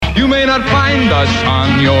You may not find us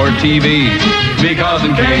on your TV, because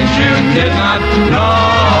in case you did not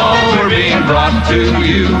know, we're being brought to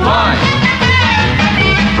you on.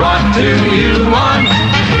 Brought to you on.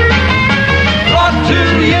 Brought to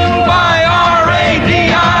you by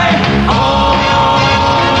RADI.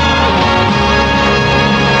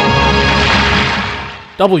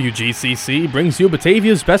 WGCC brings you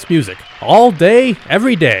Batavia's best music all day,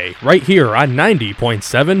 every day, right here on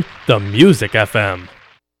 90.7 The Music FM.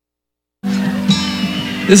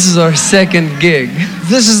 This is our second gig.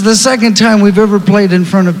 This is the second time we've ever played in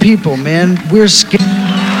front of people, man. We're scared. We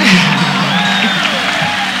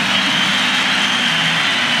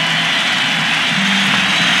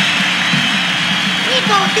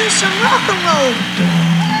gonna do some rock and roll.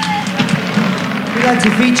 We'd like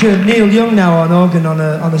to feature Neil Young now on organ on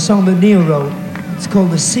a song that Neil wrote. It's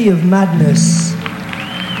called The Sea of Madness.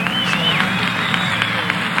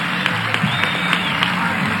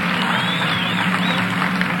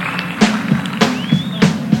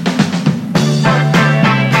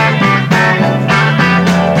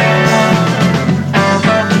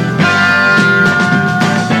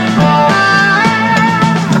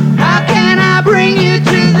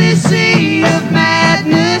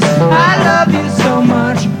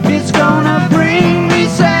 It's gonna bring me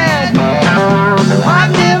sadness.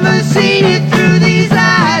 I've never seen it through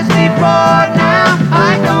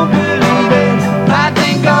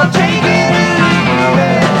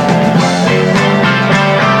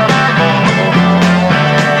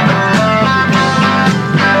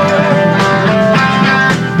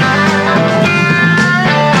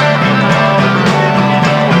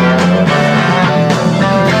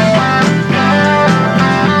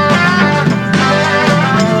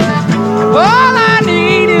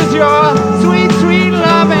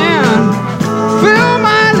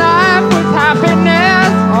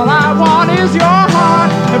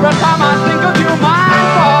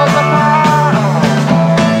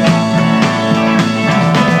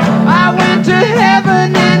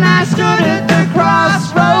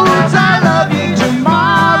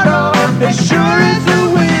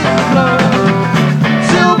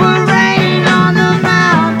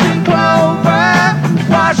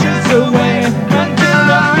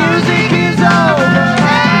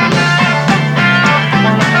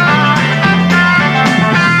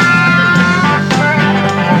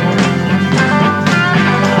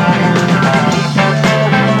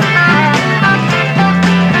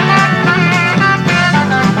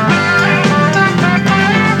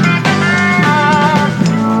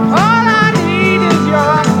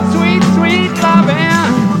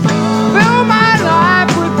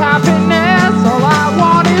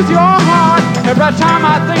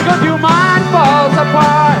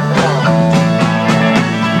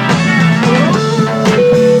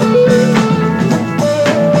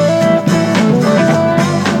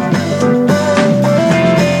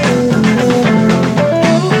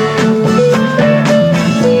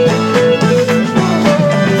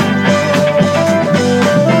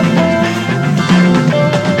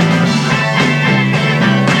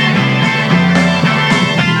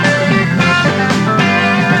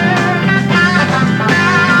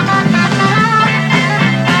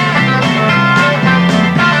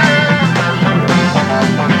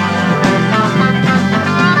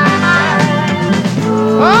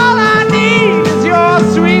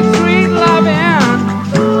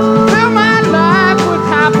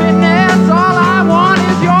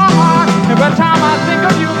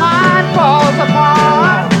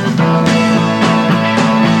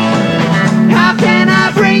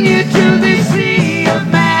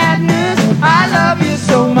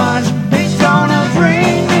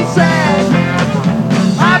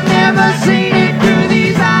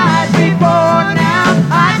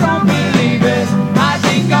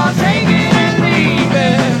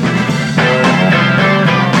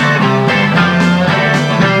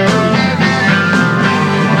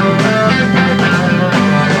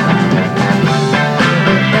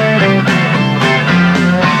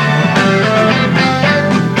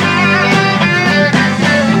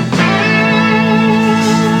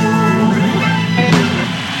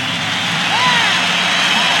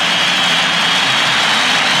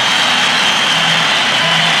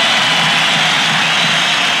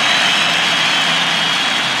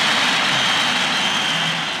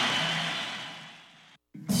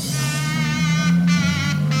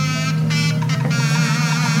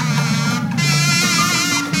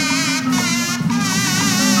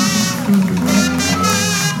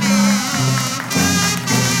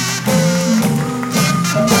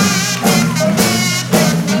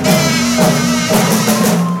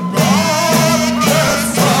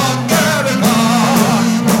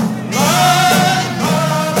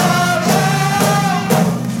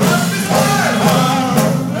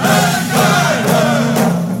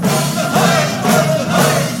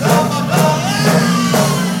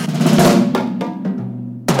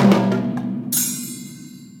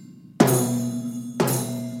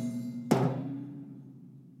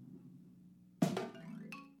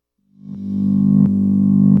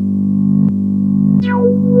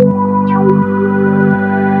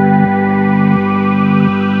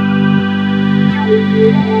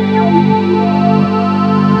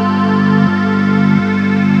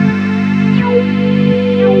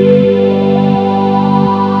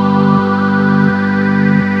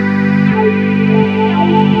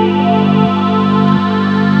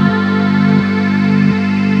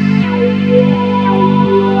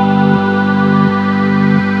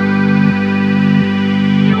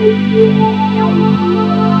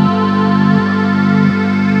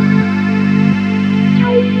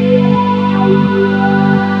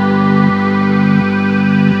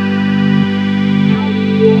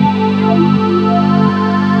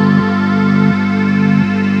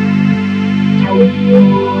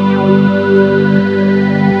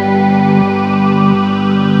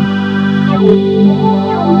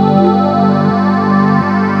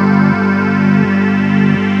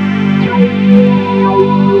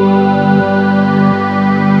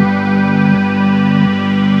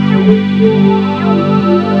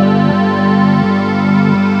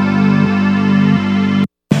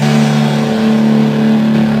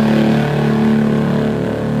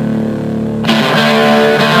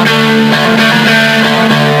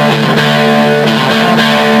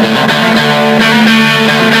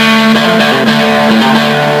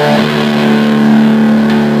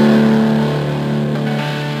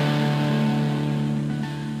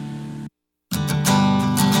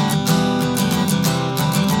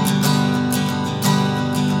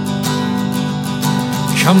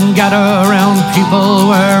Come gather round, people,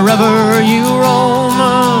 wherever you roam,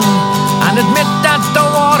 and admit that the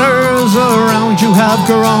waters around you have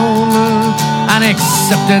grown, and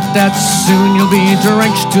accept it that soon you'll be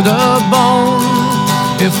drenched to the bone.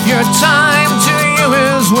 If your time to you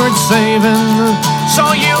is worth saving,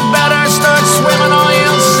 so you better start swimming or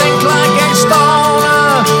you'll sink like a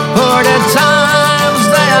stone, for the times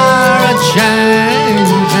they are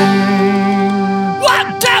a-changing.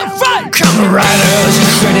 Come riders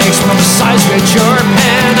and critics, publicize with your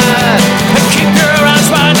pen, and keep your eyes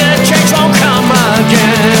wide, the change won't come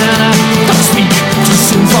again. Don't speak too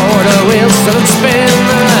soon, for the wheels still spin,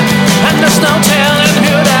 and there's no telling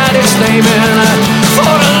who that is naming. For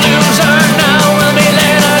the loser now will be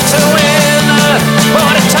later to win, for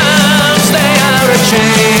the times they are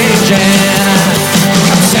a-changing.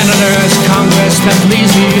 Come senators, congressmen,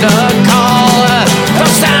 please heed a call.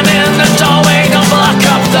 Don't stand in the doorway, don't block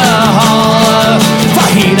up the hall, for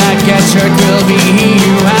he that gets hurt will be he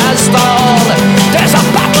who has stalled. There's a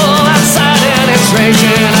battle outside and it's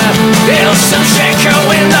raging. It'll soon shake your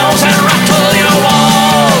windows and rattle your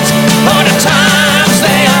walls, for the times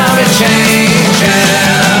they are a-changing.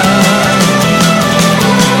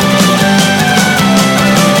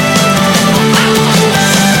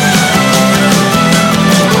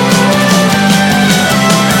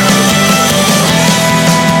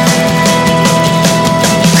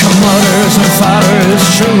 Mothers and fathers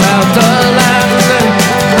throughout the land,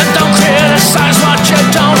 and don't criticize what you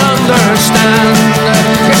don't understand.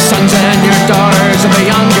 Your sons and your daughters are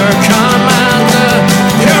beyond your command.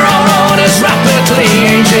 Your own road is rapidly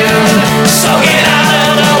aging, so get out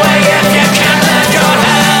of the way if you can't lend your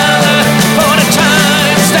hand, for the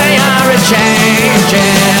times they are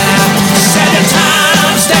a-changing. Say the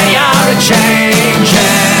times they are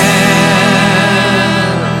a-changing.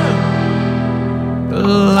 The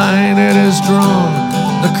line it is drawn,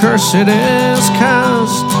 the curse it is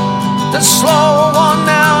cast. The slow one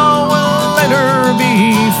now will later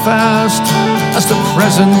be fast, as the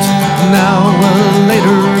present now will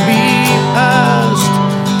later be past.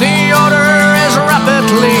 The order is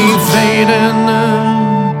rapidly fading,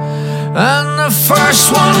 and the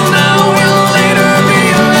first one now will later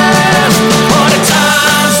be last, for the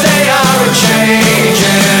times they are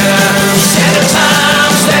a-changing. Say the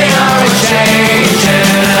times they are a-changing.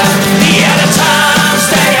 Yeah, the times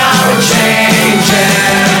they are a-changing.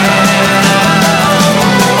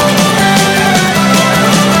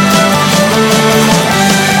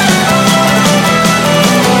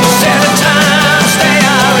 Say the times they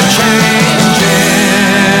are a-changing.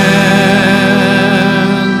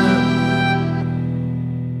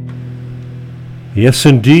 Yes,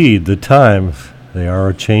 indeed, the times they are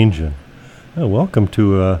a-changing. Oh, welcome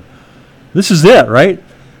to, this is it, right?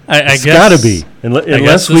 It's got to be.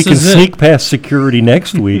 Unless we can sneak past security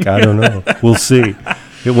next week, I don't know. We'll see.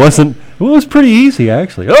 It was pretty easy,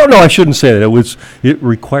 actually. Oh, no, I shouldn't say that. It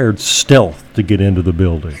required stealth to get into the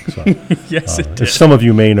building. So, yes, it did. As some of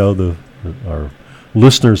you may know, our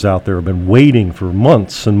listeners out there have been waiting for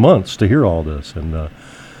months and months to hear all this. And the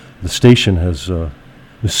station is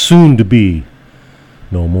soon to be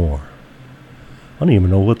no more. I don't even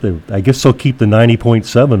know what I guess they'll keep the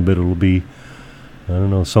 90.7, but it'll be don't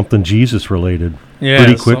know, something Jesus related. Yeah,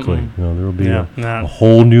 pretty quickly. You know, there will be a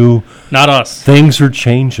whole new. Not us. Things are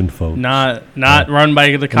changing, folks. Not run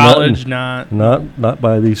by the college. Not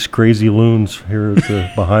by these crazy loons here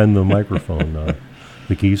at behind the microphone.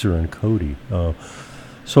 The Geezer and Cody.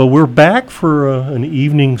 So we're back for an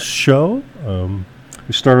evening show.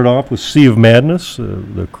 We started off with Sea of Madness,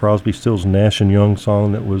 the Crosby, Stills, Nash & Young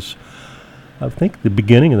song that was, I think the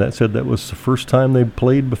beginning of that said that was the first time they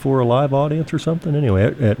played before a live audience or something. Anyway,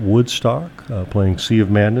 at Woodstock, playing Sea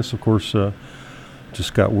of Madness. Of course,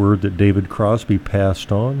 just got word that David Crosby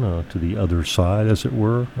passed on to the other side, as it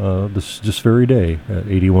were, this very day at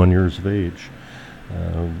 81 years of age.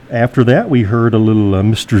 After that, we heard a little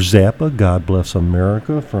Mr. Zappa, God Bless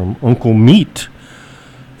America, from Uncle Meat.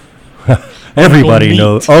 Everybody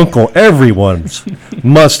knows Uncle. Everyone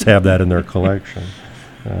must have that in their collection.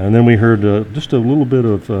 And then we heard just a little bit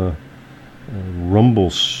of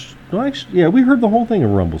Rumble. We heard the whole thing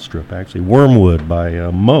of Rumble Strip, actually. Wormwood by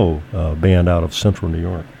Mo, band out of Central New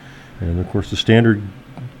York. And, of course, the standard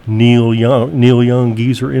Neil Young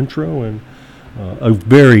Geezer intro and a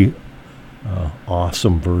very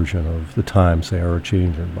awesome version of The Times They Are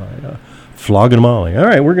Changing by Flogging Molly. All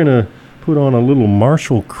right, we're going to put on a little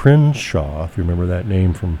Marshall Crenshaw, if you remember that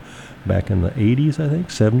name from back in the 80s, I think,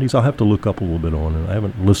 70s. I'll have to look up a little bit on it. I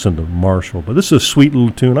haven't listened to Marshall, but this is a sweet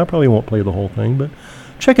little tune. I probably won't play the whole thing, but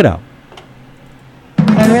check it out.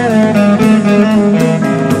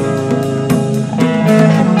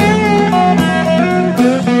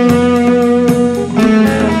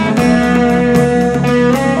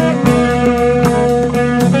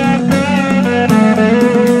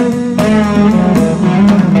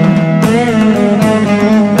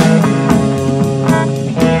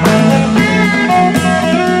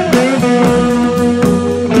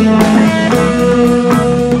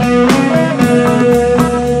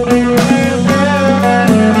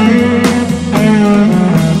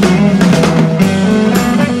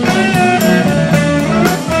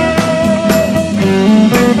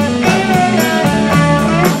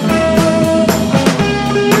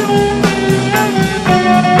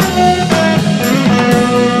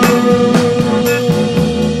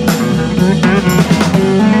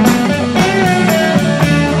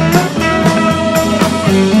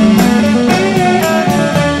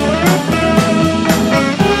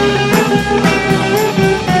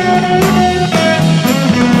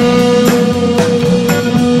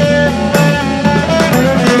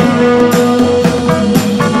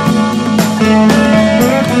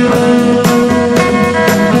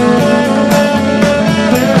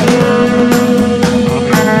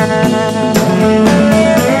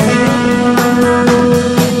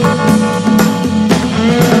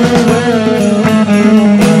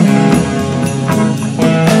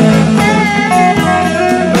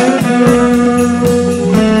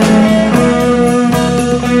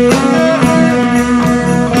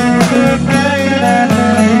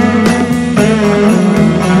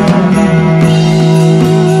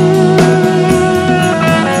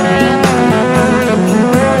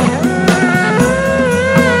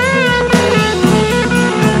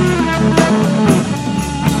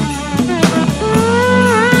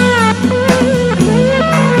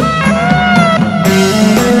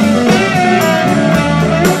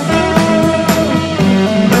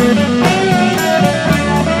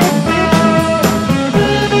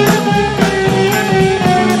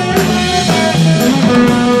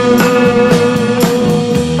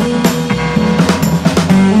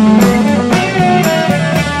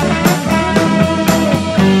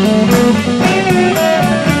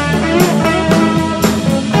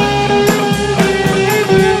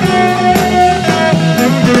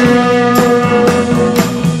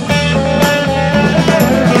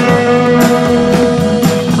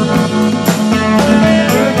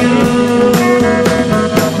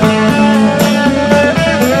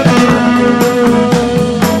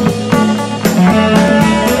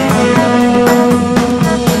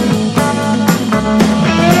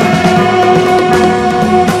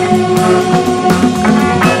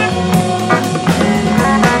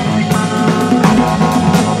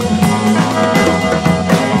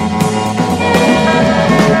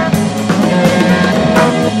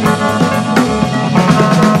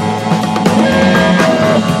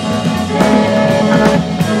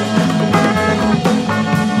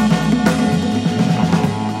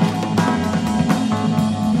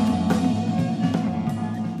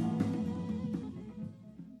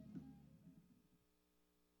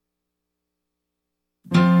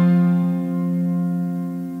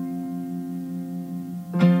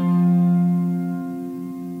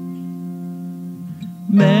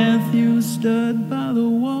 Matthew stood by the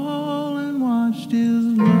wall and watched his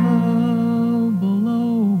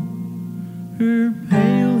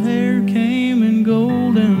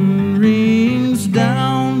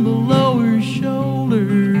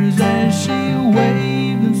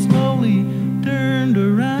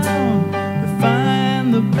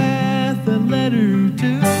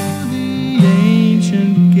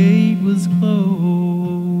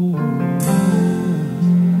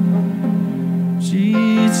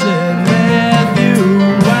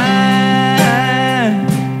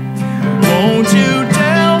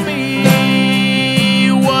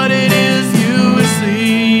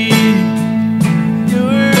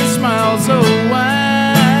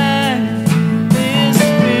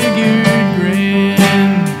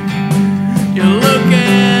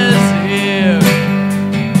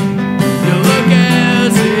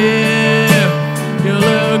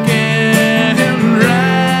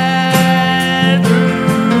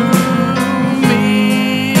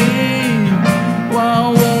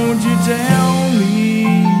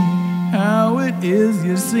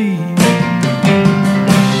see.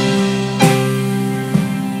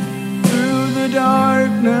 Through the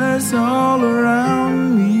darkness all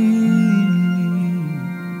around me,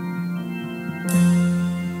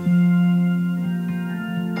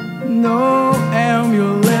 no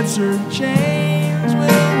amulets or chains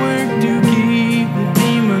will work to keep the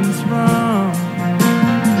demons from,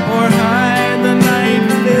 or hide the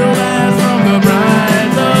night-filled eyes from the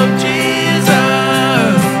brides of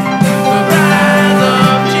Jesus. The brides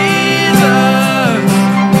of Jesus.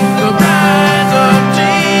 The brides of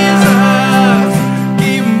Jesus.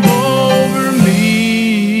 Keep 'em over me.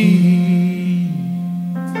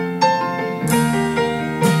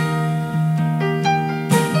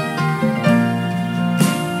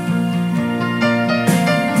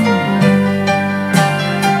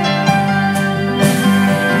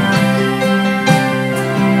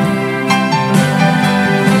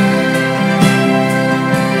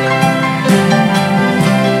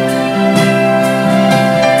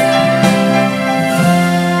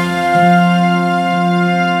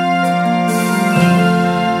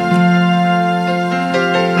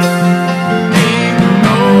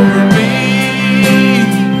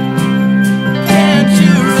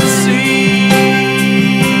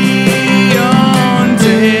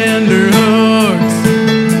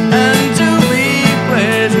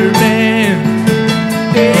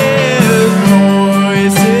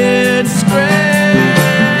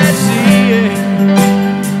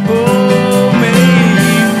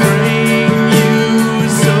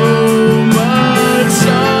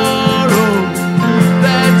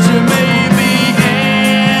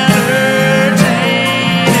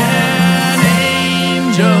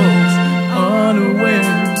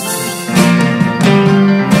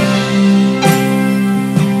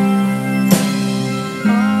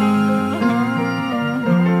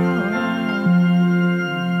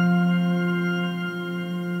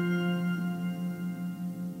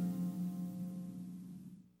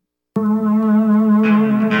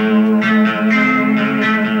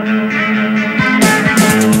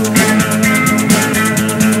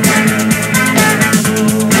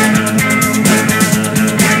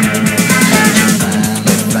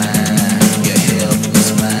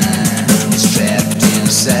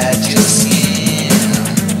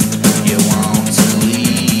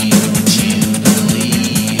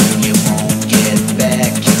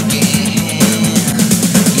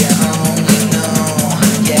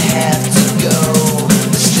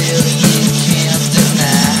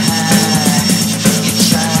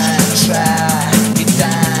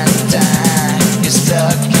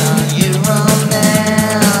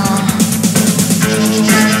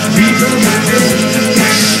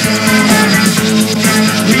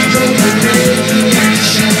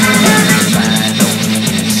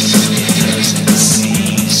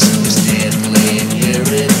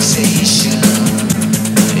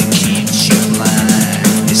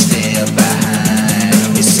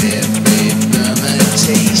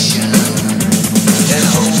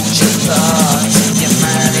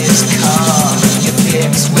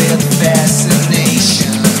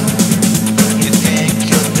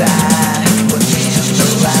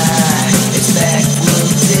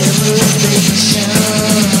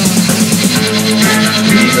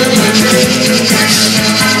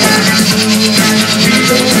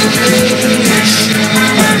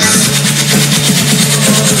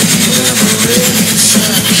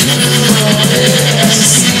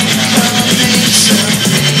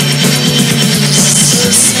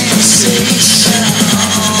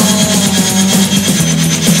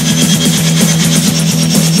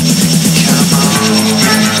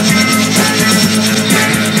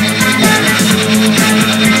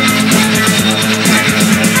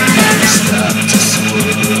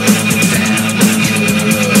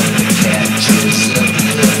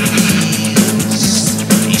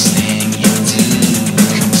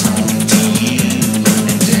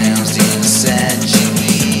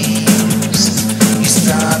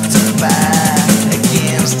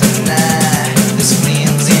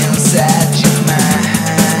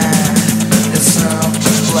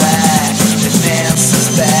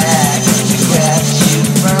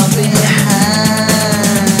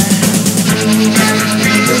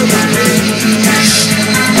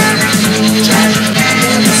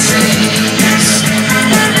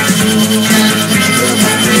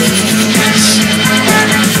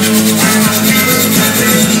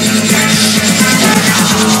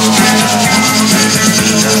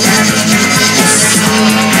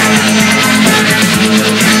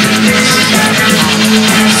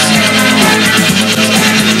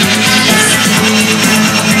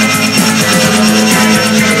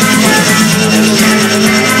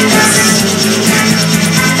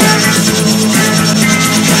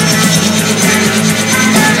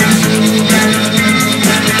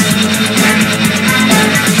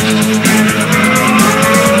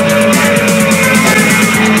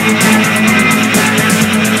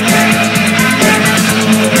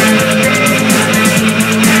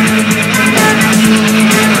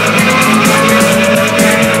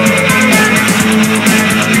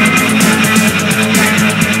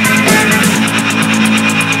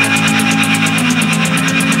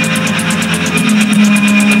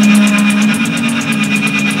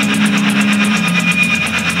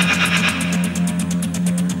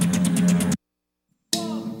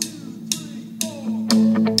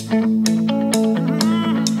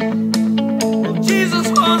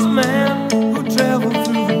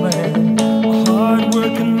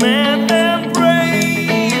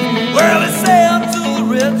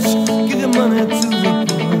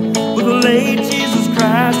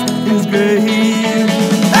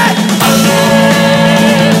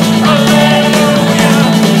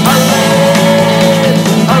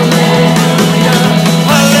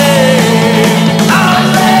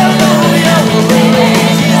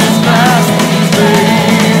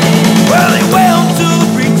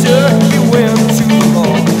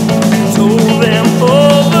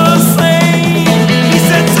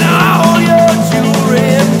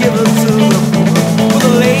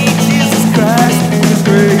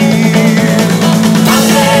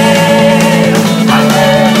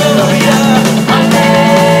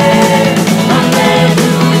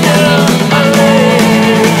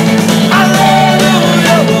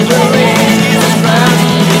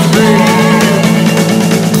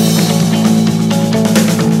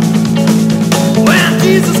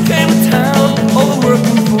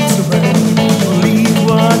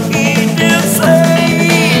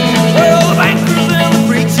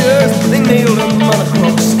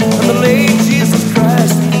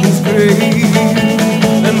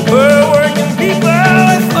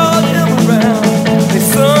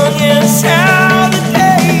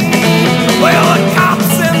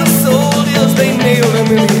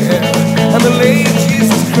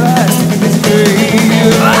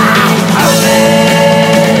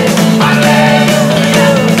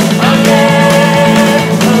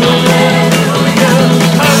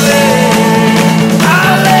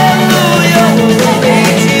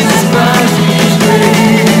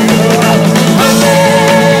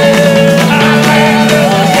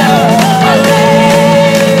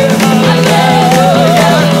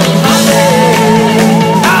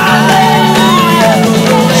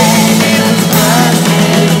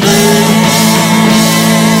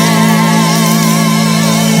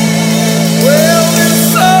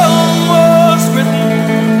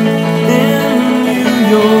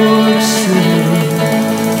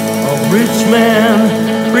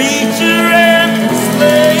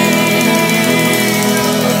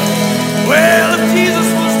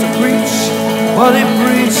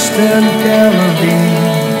 Christ and Galilee.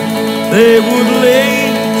 They would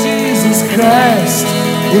lay Jesus Christ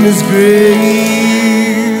in his grave.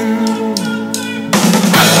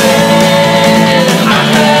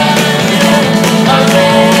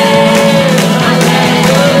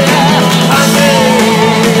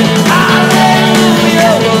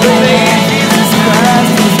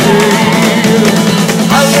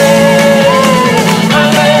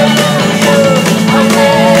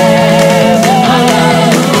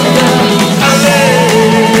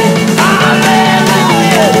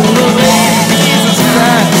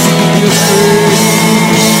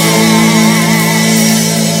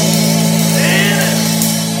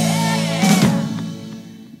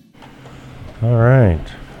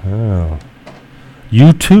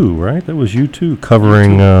 U2, right? That was U2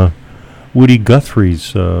 covering Woody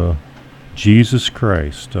Guthrie's Jesus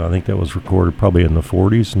Christ. I think that was recorded probably in the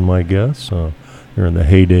 40s, in my guess. They're in the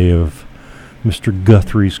heyday of Mr.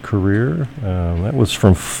 Guthrie's career. That was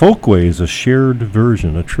from Folkways, a shared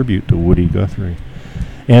version, a tribute to Woody Guthrie.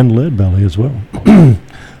 And Leadbelly as well.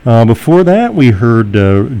 Before that, we heard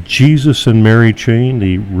Jesus and Mary Chain,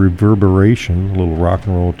 the Reverberation, a little rock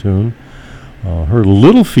and roll tune. Heard a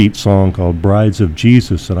Little Feat song called Brides of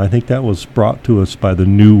Jesus, and I think that was brought to us by the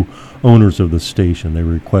new owners of the station. They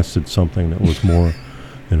requested something that was more,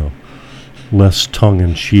 less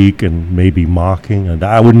tongue-in-cheek and maybe mocking. And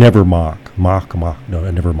I would never mock. No,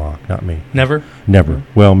 I never mock, not me. Never? Never.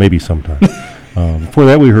 Well, maybe sometime. Before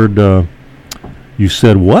that, we heard You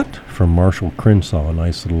Said What? From Marshall Crenshaw, a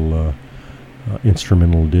nice little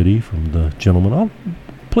instrumental ditty from the gentleman. I'll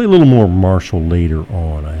play a little more Marshall later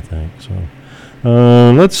on, I think. So,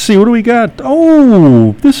 let's see, what do we got?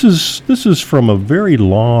 Oh, this is from a very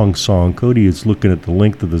long song. Cody is looking at the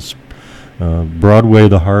length of this. Broadway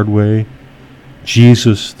the Hard Way.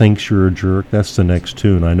 Jesus Thinks You're a Jerk. That's the next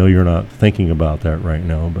tune. I know you're not thinking about that right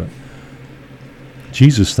now, but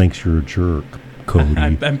Jesus thinks you're a jerk, Cody.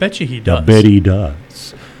 I bet you he does. I bet he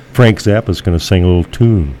does. Frank Zappa's going to sing a little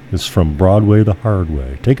tune. It's from Broadway the Hard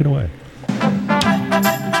Way. Take it away.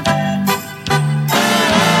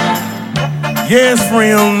 Yes,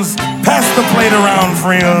 friends, pass the plate around,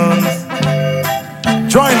 friends.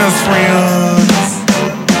 Join us, friends.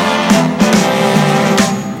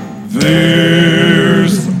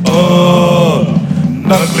 There's a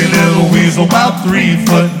ugly little weasel about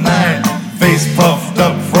 3'9", face puffed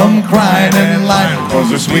up from crying and lying, 'cause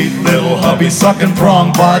her sweet little hubby sucking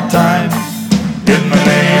prong part-time. In the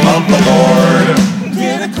name of the Lord,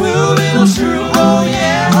 get a clue, little shrew, oh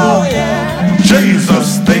yeah, oh yeah.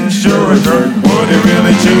 Jesus thinks you're a jerk. Would he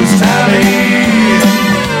really choose Tammy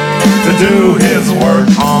to do his work?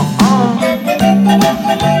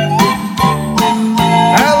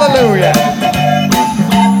 Hallelujah.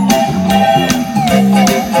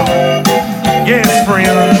 Yes,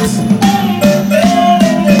 friends.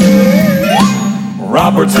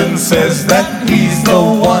 Robertson says that he's the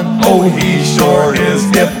one. Oh, he sure is.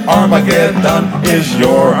 If Armageddon is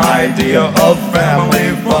your idea of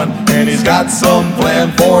family fun, and he's got some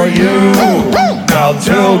plan for you, now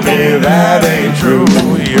tell me that ain't true.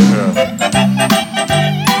 Yeah.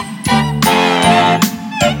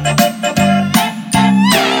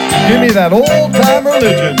 Give me that old-time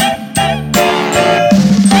religion.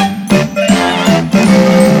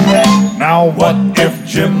 Now what if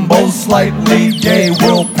Jimbo's slightly gay?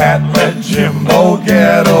 Will Pat let Jimbo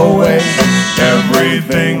get away?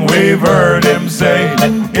 Everything we've heard him say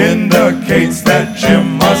indicates that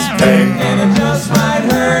Jim must pay. And it just might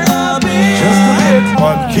hurt a bit. Just a bit.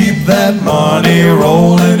 But keep that money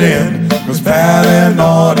rolling in, 'cause Pat and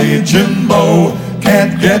naughty Jimbo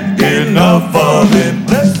can't get enough of it.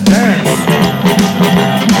 Let's dance.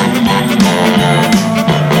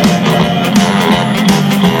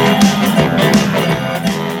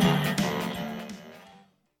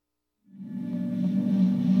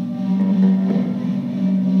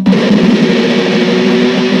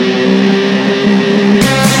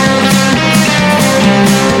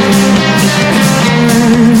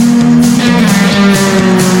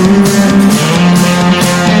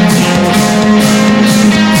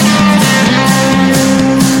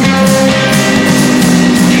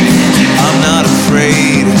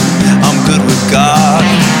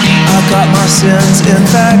 sins, in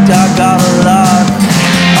fact I got a lot.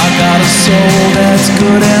 I got a soul that's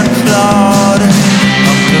good and flawed.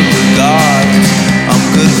 I'm good with God, I'm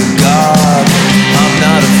good with God. I'm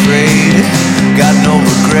not afraid, got no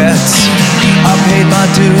regrets. I paid my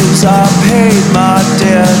dues, I paid my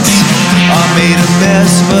debts. I made a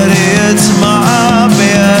mess, but it's my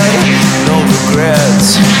bed. No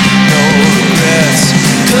regrets, no regrets.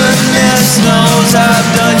 Goodness knows I've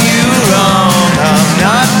done you wrong. I'm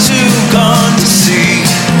not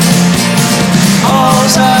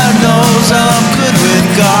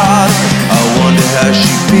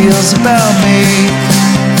feels about me.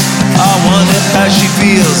 I wonder how she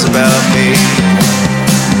feels about me.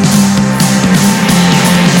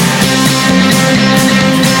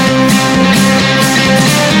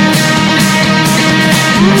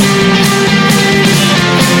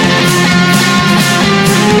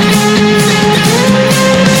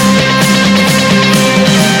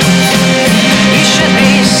 You should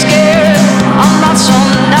be scared, I'm not so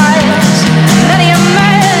nice. None of your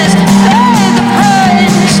manners pay the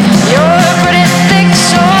price. You're pretty thick,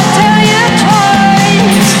 so I'll tell you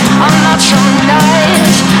twice. I'm not so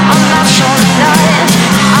nice, I'm not so nice.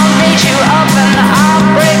 I'll raise you up and I'll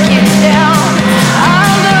break you down.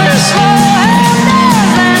 I'll do the slow and there's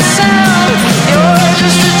that sound. You're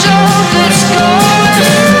just a joke that's going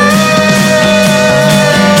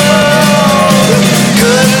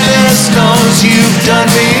Goodness knows you've done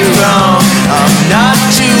me wrong. I'm not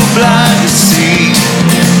too blind to see.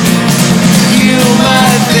 You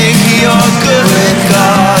might think you're good with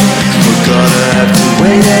God. We're gonna have to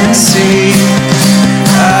wait and see.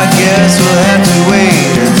 I guess we'll have to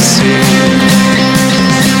wait and see.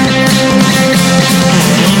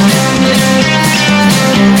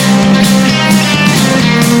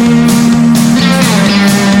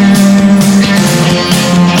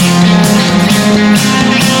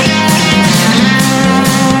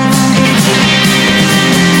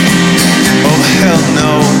 Oh hell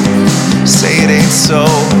no, say it ain't so.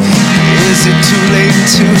 Is it too late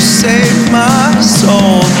to save my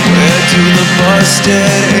soul? Where do the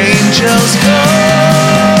busted angels go?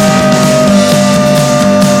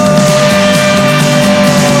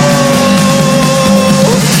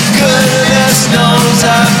 Goodness knows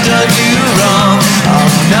I've done you wrong.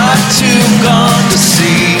 I'm not too gone to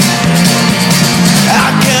see. I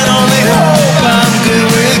can only hope I'm good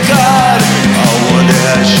with God. I wonder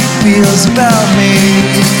how she feels about me.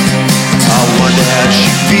 I wonder how she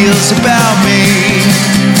feels about me.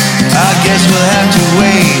 I guess we'll have to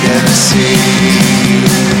wait and see.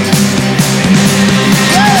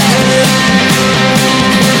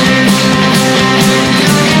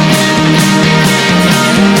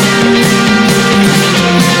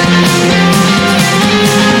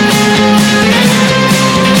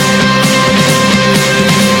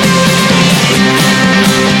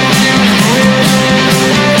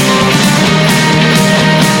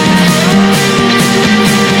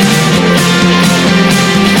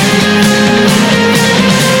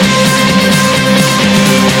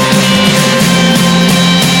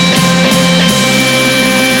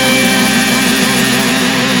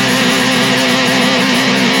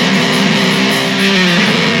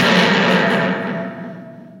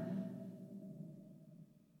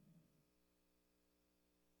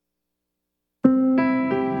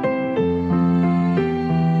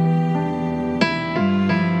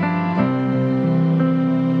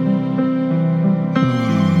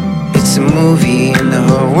 It's a movie and the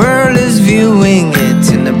whole world is viewing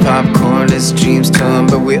it. And the popcorn is dreams torn,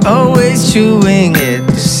 but we're always chewing it.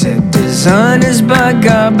 The set design is by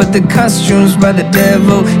God, but the costumes by the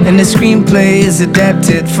devil. And the screenplay is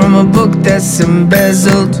adapted from a book that's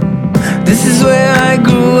embezzled. This is where I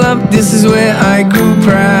grew up, this is where I grew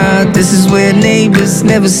proud. This is where neighbors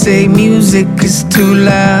never say music is too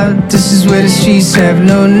loud. This is where the streets have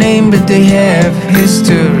no name, but they have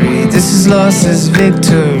history. This is loss as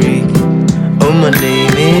victory. Oh, my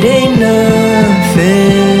name, it ain't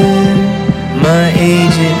nothing. My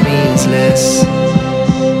age, it means less.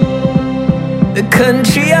 The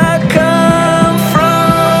country I come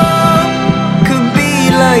from could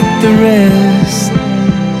be like the rest.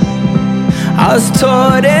 I was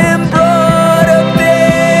taught and brought up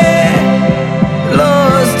there,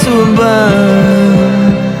 laws to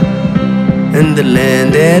abide. And the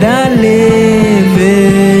land that I live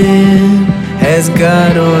in has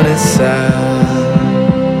God on its side.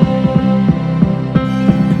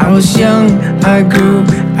 I was young, I grew,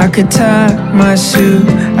 I could tie my shoe.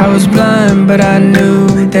 I was blind, but I knew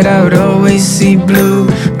that I would always see blue.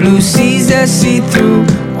 Blue seas that see through.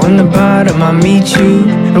 On the bottom I meet you.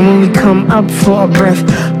 And when we come up for a breath,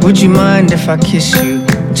 would you mind if I kiss you?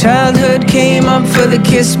 Childhood came up for the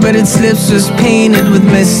kiss, but its lips was painted with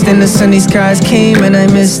mist. And the sunny skies came and I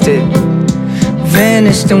missed it.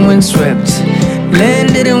 Vanished and windswept.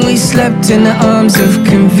 Landed and we slept in the arms of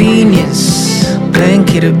convenience.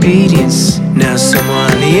 Blanket obedience. Now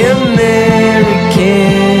someone the American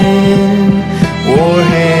war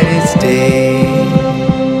had its day.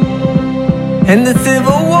 And the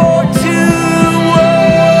Civil War too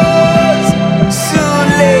was soon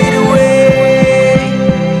laid away.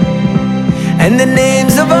 And the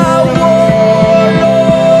names of our warlords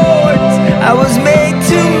I was made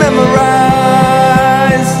to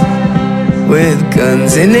memorize.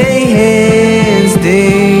 Guns in their hands,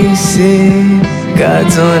 they say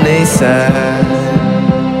God's on their side.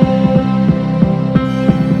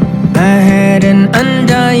 I had an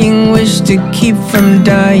undying wish to keep from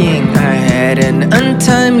dying. I had an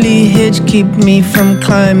untimely hitch, keep me from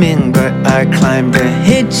climbing. But I climbed the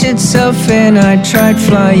hitch itself and I tried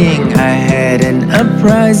flying. I had an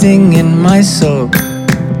uprising in my soul.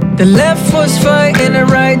 The left was fighting the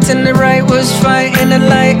right, and the right was fighting the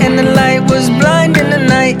light, and the light was blind in the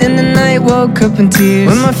night, and the night woke up in tears.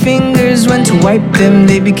 When my fingers went to wipe them,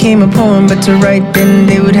 they became a poem, but to write them,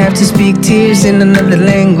 they would have to speak tears in another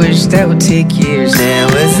language that would take years. Now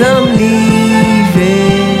as I'm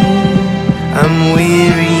leaving, I'm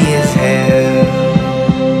weary as hell.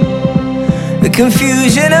 The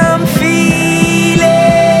confusion I'm feeling,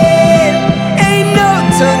 ain't no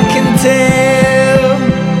tongue can tell.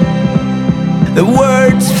 The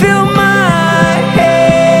words fill my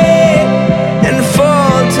head and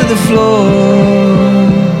fall to the floor.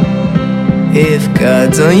 If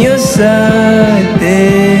God's on your side,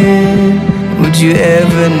 then would you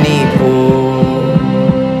ever need war?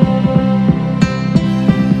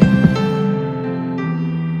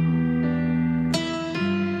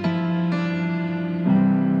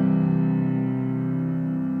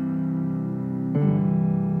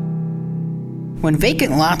 When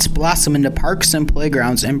vacant lots blossom into parks and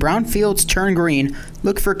playgrounds and brownfields turn green,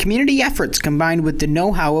 look for community efforts combined with the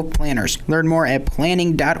know-how of planners. Learn more at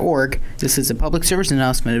planning.org. This is a public service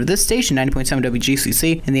announcement of this station, 90.7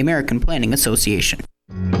 WGCC, and the American Planning Association.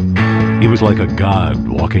 He was like a god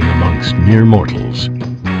walking amongst mere mortals.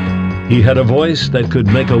 He had a voice that could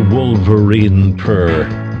make a wolverine purr,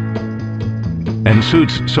 and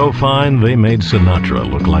suits so fine they made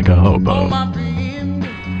Sinatra look like a hobo.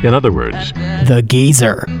 In other words, the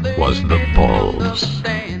geezer was the balls.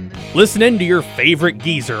 Listen in to your favorite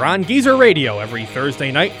geezer on Geezer Radio every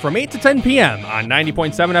Thursday night from 8 to 10 p.m. on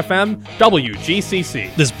 90.7 FM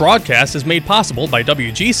WGCC. This broadcast is made possible by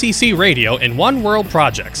WGCC Radio and One World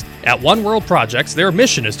Projects. At One World Projects, their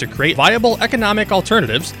mission is to create viable economic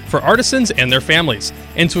alternatives for artisans and their families,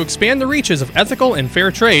 and to expand the reaches of ethical and fair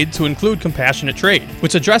trade to include compassionate trade,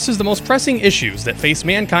 which addresses the most pressing issues that face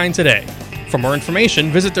mankind today. For more information,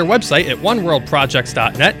 visit their website at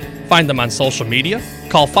oneworldprojects.net, find them on social media,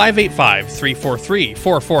 call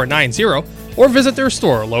 585-343-4490, or visit their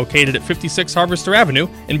store located at 56 Harvester Avenue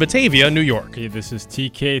in Batavia, New York. Hey, this is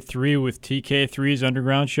TK3 with TK3's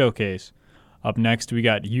Underground Showcase. Up next, we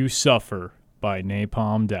got You Suffer by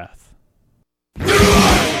Napalm Death.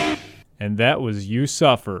 And that was You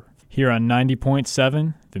Suffer, here on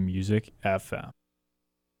 90.7 The Music FM.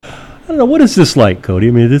 I don't know, what is this like, Cody?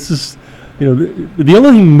 I mean, this is... You know, the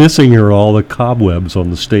only thing missing here are all the cobwebs on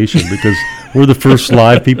the station because we're the first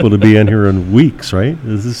live people to be in here in weeks, right?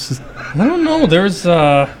 Is this? I don't know. There's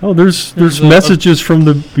there's messages from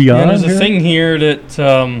the beyond. Yeah, there's here? A thing here that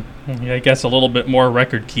I guess a little bit more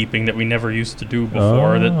record keeping that we never used to do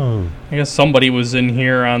before. That I guess somebody was in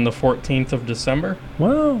here on the 14th of December.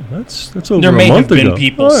 Wow, that's over there a may month have been ago.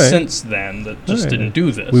 people since then that just didn't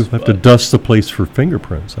do this. We have to dust the place for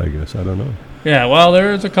fingerprints, I guess. I don't know. Yeah, well,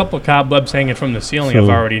 there's a couple of cobwebs hanging from the ceiling I've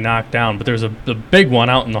already knocked down, but there's the big one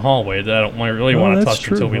out in the hallway that I don't really want to touch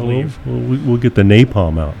until we leave. We'll get the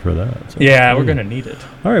napalm out for that. So yeah, we're going to need it.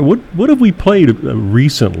 All right, what have we played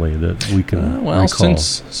recently that we can well, recall?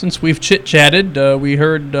 Since we've chit-chatted, we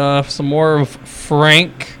heard some more of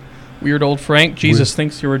Frank, Weird Old Frank, Jesus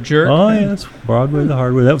Thinks You're a Jerk. Oh, yeah, that's Broadway the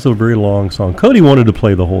Hard Way. That was a very long song. Cody wanted to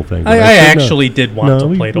play the whole thing. I actually did want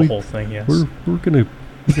to play the whole thing, yes. We're going to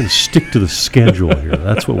stick to the schedule here.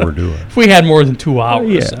 That's what we're doing. If we had more than 2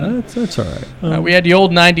 hours. That's all right. We had the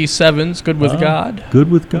old 97s, Good With God.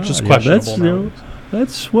 Good With God. Which is questionable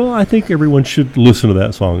well, I think everyone should listen to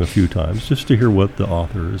that song a few times just to hear what the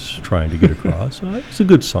author is trying to get across. It's a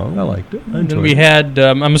good song. I liked it. And then we had,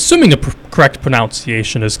 I'm assuming the correct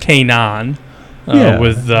pronunciation is Canaan.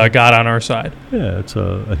 With God on Our Side. Yeah, it's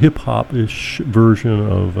a hip-hop-ish version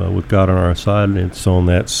of With God on Our Side, and it's on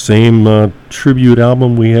that same tribute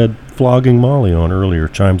album we had Flogging Molly on earlier,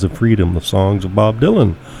 Chimes of Freedom, the songs of Bob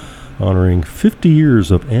Dylan, honoring 50 years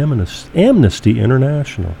of Amnesty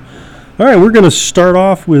International. All right, we're going to start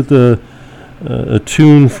off with a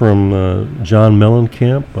tune from John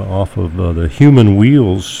Mellencamp off of the Human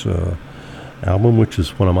Wheels album, which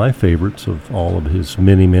is one of my favorites of all of his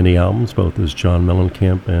many, many albums, both as John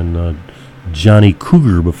Mellencamp and Johnny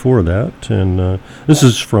Cougar before that. And this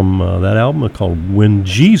is from that album called When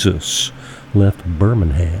Jesus Left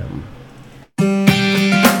Birmingham.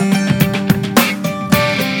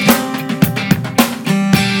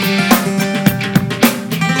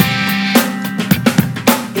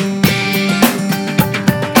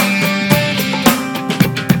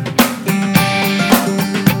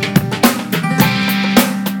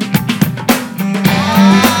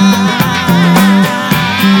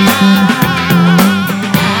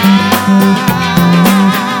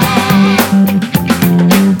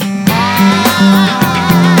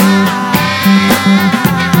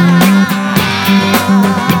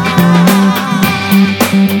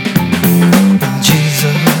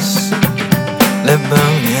 left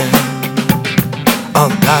Birmingham. All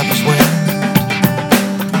the pipers went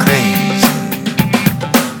crazy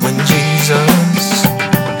when Jesus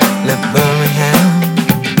left Birmingham.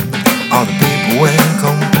 All the people went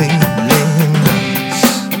completely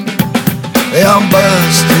nuts. They all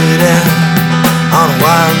busted out on a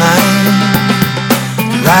wild night,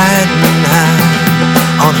 riding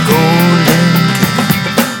high on a golden cat.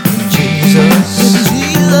 When Jesus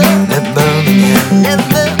left Birmingham,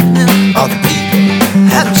 all the people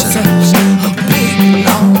had themselves a big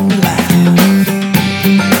long laugh.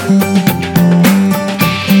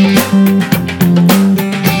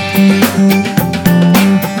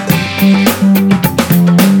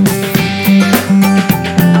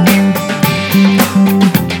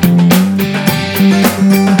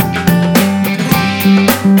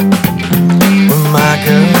 My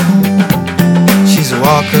girl, she's a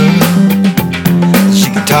walker. She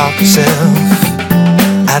can talk herself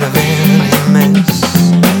out of any mess.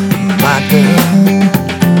 My girl,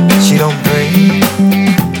 she don't pray,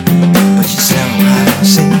 but she somehow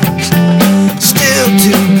seems still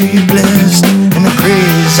to be blessed. And the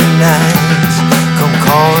crazy nights come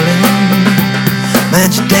calling.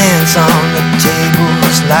 Man, she dance on the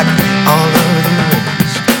tables like all of the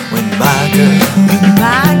rest. When my girl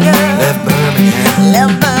left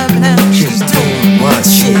Birmingham, she was doing what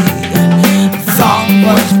she thought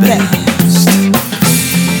was best.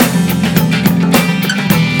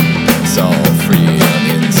 It's all free on the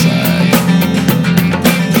inside.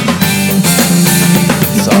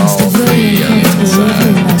 It's all free on the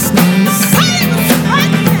inside.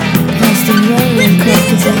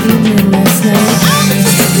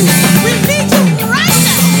 We need you right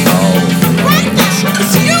now. Right now.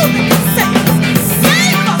 It's you.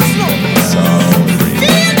 Save us, Lord.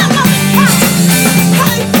 Feel the power.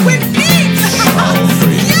 Hey, we need you.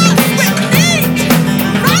 Yes, we need you.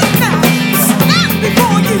 Right now. Snap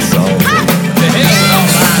before you. The hell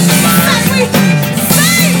with all that.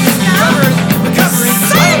 Save us now.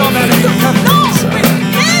 Save us. Lord, we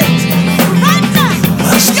need you. Right now.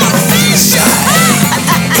 Let's go inside.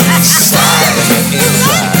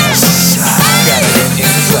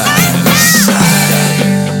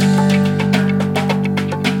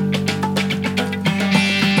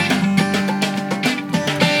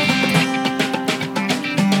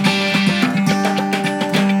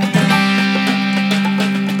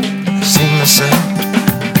 See myself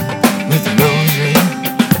with a rosary,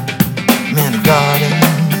 man of garden,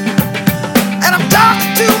 and I'm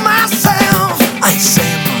talking to myself. I ain't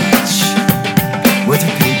saying much with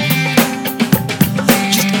repeat,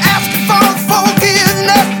 just asking for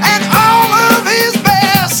forgiveness and all of His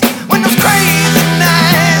best. When those crazy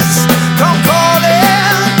nights come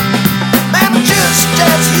calling, man, I'm just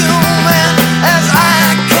as human as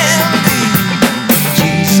I can be.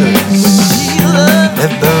 Jesus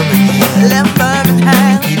left Birmingham,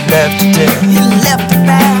 He left to death. He left to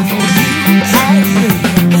die for you and me.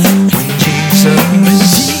 When Jesus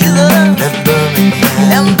left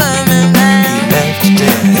Birmingham, He left to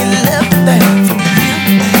death. He left to die for you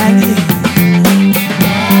and me.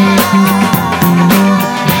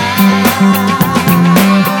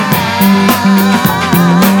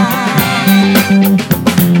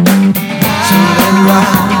 So let it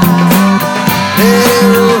rock, let it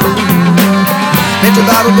roll. Let the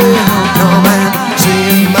Bible bell come and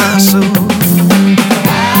save my soul.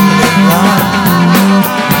 Let it rock,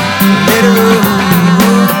 let it roll.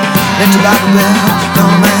 Let the Bible bell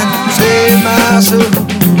come and save my soul. Let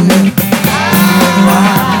it rock,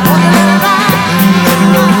 let it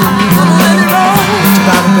roll. Let the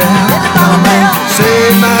Bible bell come and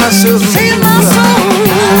save my soul. Save my soul.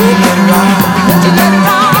 Let it rock, let it roll.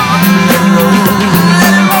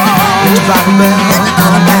 Let the Bible bell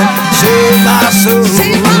come and save my soul.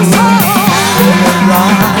 Save my soul. Let it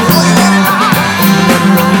rock, let it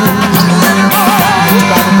roll. Let the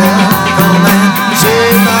Bible bell come and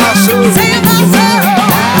save my soul. Save my soul.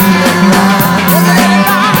 Let it rock, let it roll.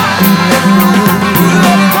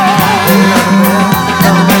 Let it roll.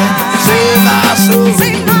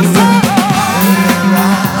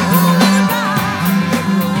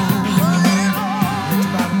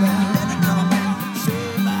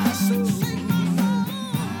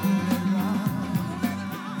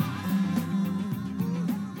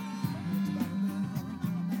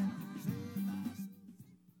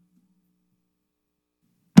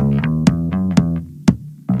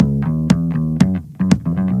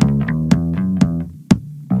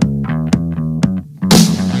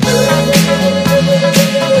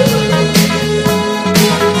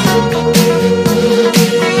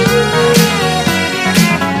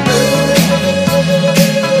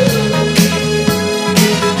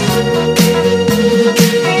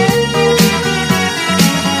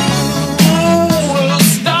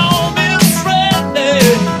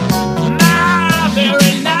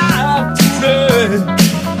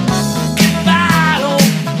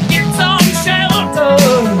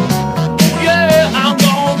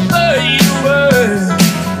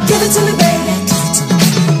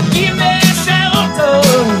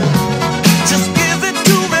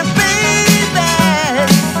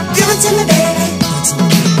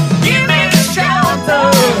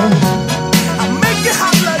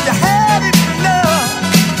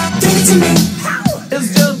 to me.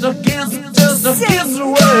 It's just a kiss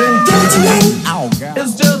away. Give it to me.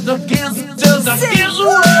 It's just a kiss away.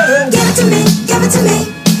 Give it to me. Give it to me.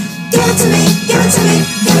 Give it to me. Give it to me.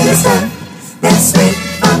 Give me the stuff. That sweet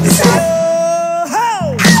funky stuff.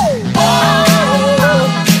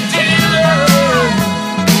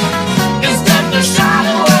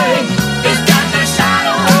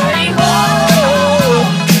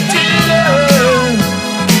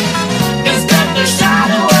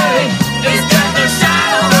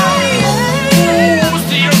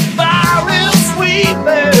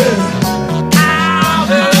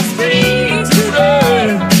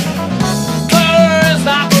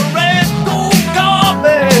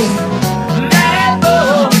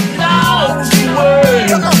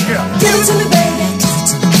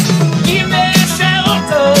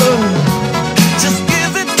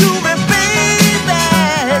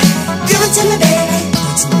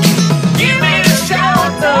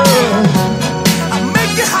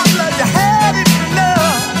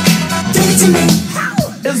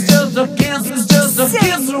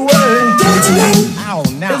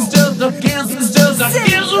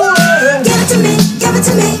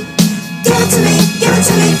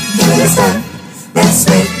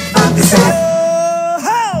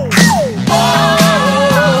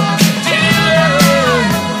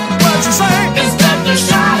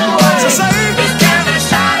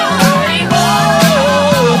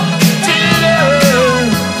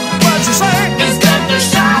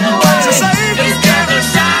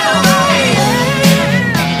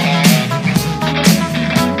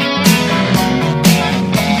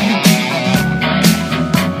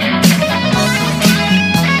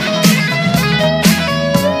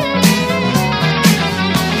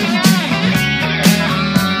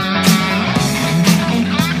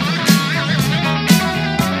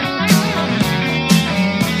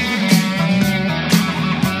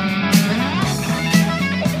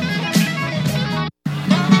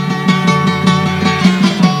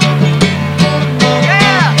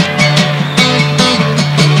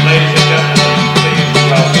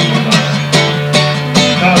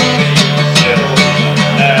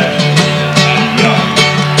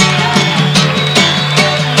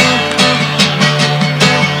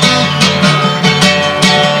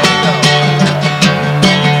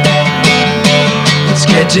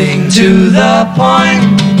 To the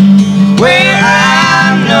point where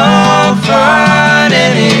I'm no fun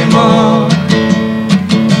anymore.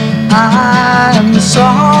 I'm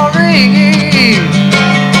sorry.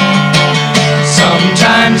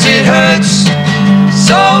 Sometimes it hurts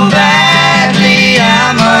so badly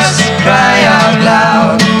I must cry out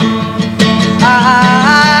loud.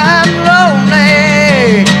 I'm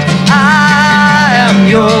lonely. I am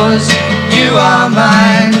yours. You are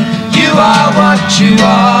mine. You are what you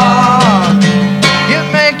are.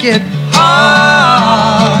 It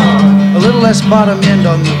hard. A little less bottom end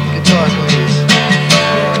on the guitar, please.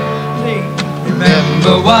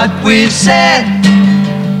 Remember what we've said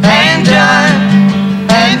and done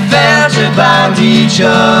and felt about each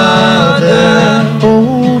other.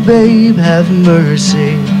 Oh, babe, have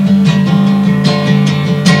mercy.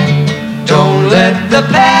 Don't let the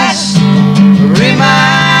past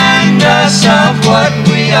remind us of what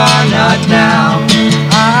we are not now.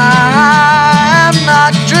 I'm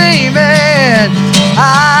not dreaming.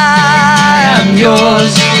 I am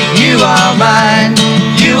yours. You are mine.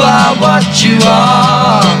 You are what you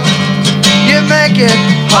are. You make it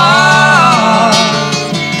hard.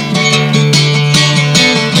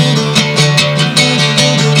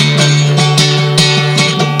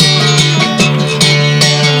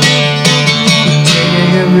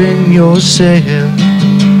 Tearing yourself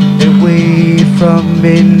away from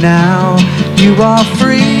me now. You are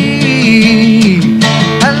free,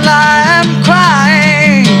 and I am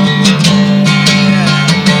crying.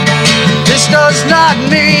 This does not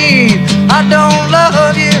mean I don't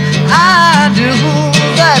love you. I do.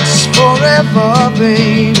 That's forever,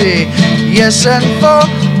 baby. Yes, and for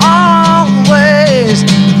always.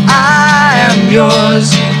 I am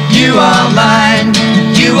yours. You are mine.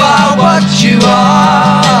 You are what you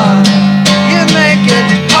are. You make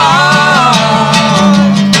it hard.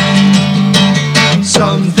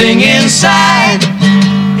 Something inside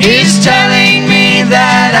is telling me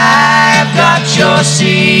that I've got your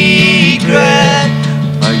secret.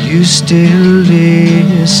 Are you still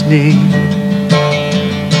listening?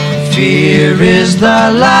 Fear is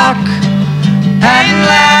the lock and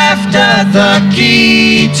laughter the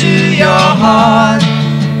key to your heart.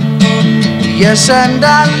 Yes, and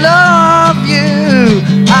I love you.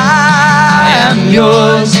 I am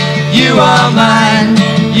yours. You are mine.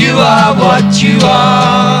 You are what you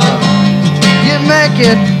are. You make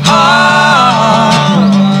it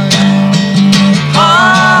hard,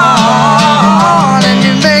 hard, and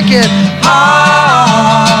you make it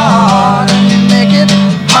hard, and you make it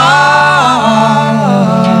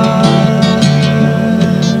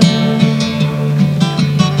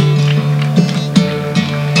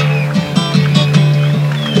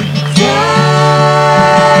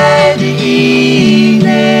Friday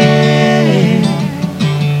evening,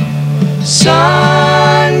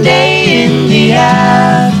 Sunday in the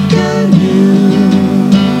afternoon.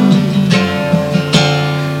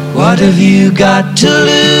 What have you got to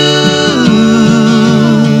lose?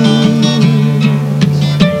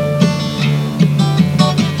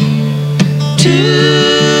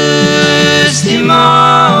 Tuesday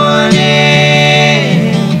morning,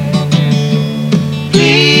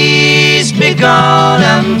 please be gone,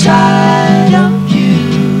 I'm tired of you.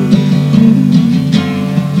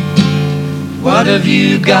 What have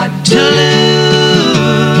you got to lose?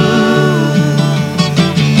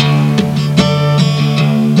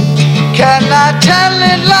 Can I tell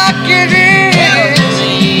it like it is?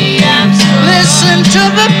 Listen to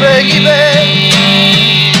the baby.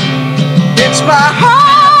 It's my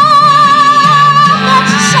heart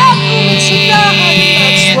that's suffering tonight.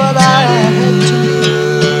 That's what I had to do.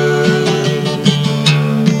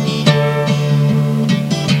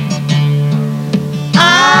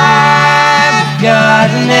 I've got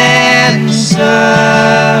an answer.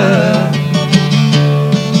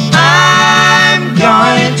 I'm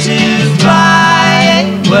going to fly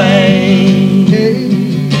away.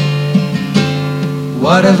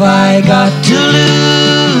 What have I got to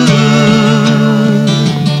lose?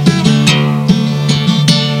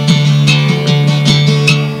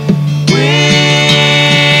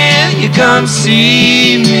 Will you come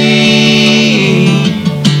see me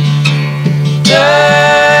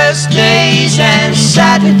Thursdays and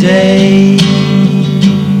Saturdays?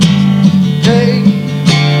 Hey,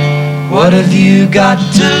 what have you got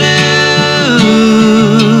to lose?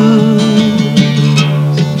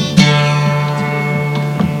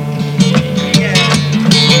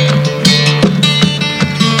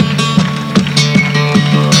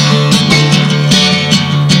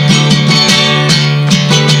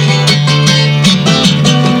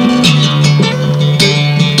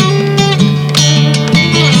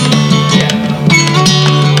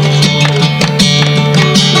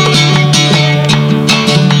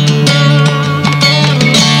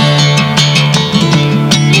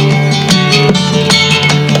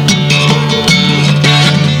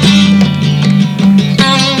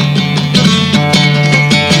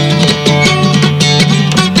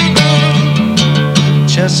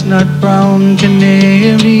 Chestnut brown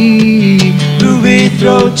canary,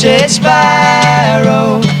 ruby-throated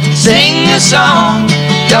sparrow, sing a song,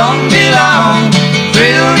 don't be long,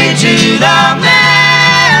 thrill me to the marrow.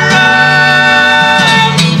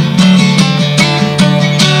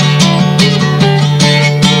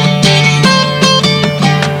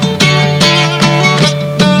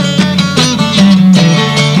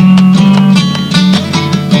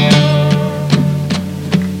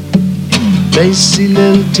 Lacy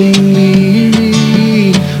lilting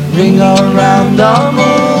me, ring around the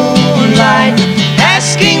moonlight,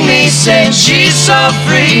 asking me, saying she's so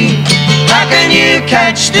free, how can you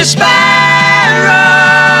catch the sparrow?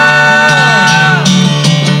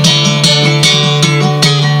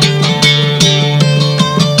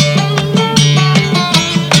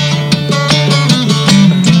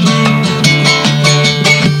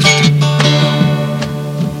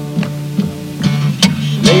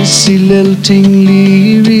 Lacy lilting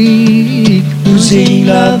lyric, losing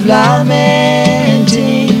love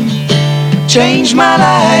lamenting, change my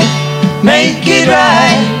life, make it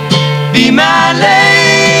right, be my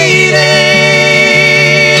lady.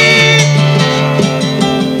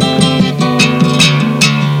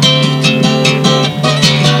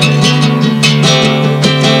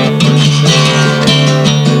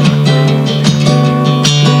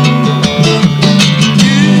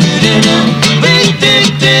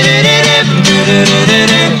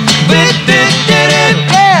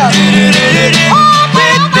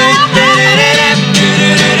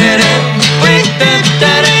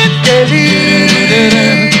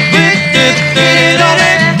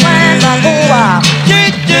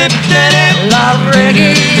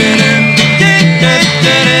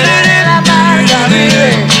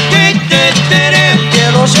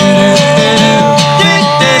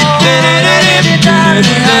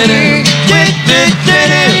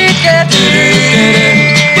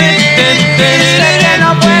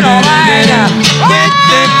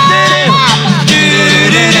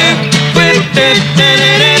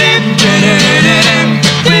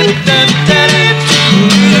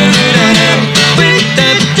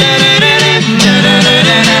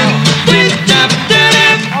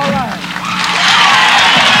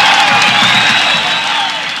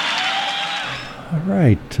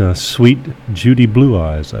 right, Sweet Judy Blue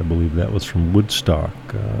Eyes, I believe that was from Woodstock,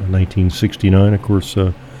 1969. Of course,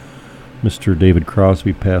 Mr. David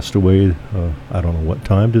Crosby passed away, I don't know what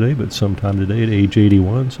time today, but sometime today at age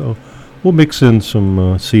 81, so we'll mix in some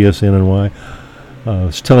CSNNY. I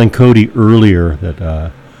was telling Cody earlier that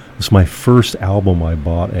it was my first album I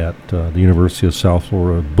bought at the University of South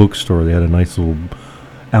Florida bookstore. They had a nice little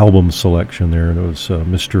album selection there, and it was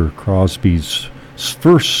Mr. Crosby's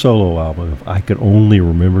first solo album, If I Could Only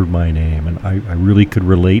Remember My Name, and I really could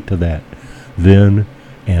relate to that then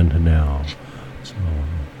and now. So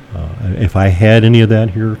if I had any of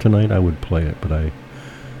that here tonight, I would play it, but I'm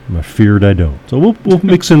afeared I don't. So we'll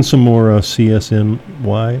mix in some more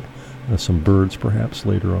CSNY, some Birds perhaps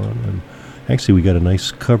later on, and actually we got a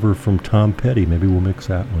nice cover from Tom Petty. Maybe we'll mix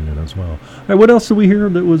that one in as well. All right, what else did we hear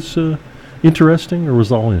that was interesting, or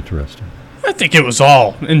was all interesting? I think it was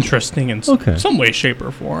all interesting in some way, shape, or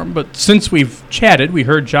form. But since we've chatted, we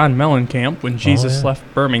heard John Mellencamp, When Jesus Left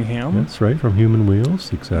Birmingham. That's right, from Human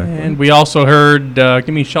Wheels, exactly. And we also heard Give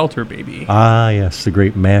Me Shelter, Baby. Ah, yes, the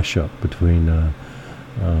great mashup between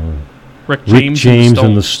Rick James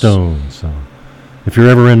and the Stones. So if you're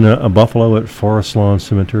ever in Buffalo at Forest Lawn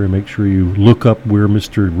Cemetery, make sure you look up where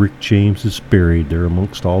Mr. Rick James is buried there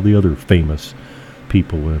amongst all the other famous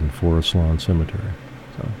people in Forest Lawn Cemetery.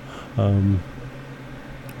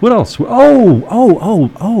 What else? We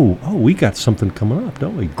got something coming up,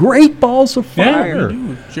 don't we? Great Balls of Fire. Yeah,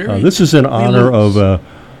 we do. This is in honor of,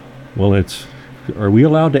 are we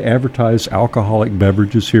allowed to advertise alcoholic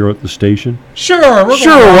beverages here at the station? Sure,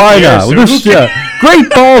 why not? Great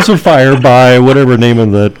Balls of Fire by whatever name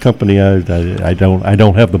of the company. I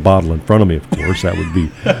don't have the bottle in front of me, of course. That would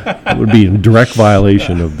be in direct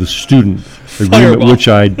violation of the student agreement, Fireball. which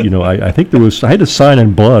I think I had to sign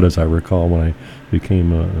in blood, as I recall, when I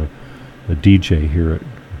became a DJ here at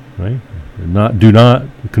right. Do not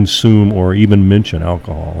consume or even mention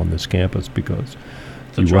alcohol on this campus, because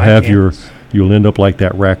you'll end up like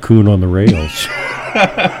that raccoon on the rails.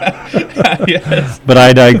 Yes. But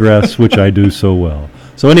I digress, which I do so well.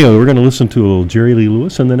 So anyway, we're going to listen to a little Jerry Lee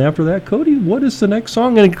Lewis, and then after that, Cody, what is the next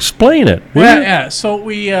song? And explain it. Yeah. So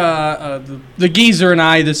we, the geezer and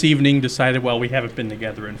I this evening decided, well, we haven't been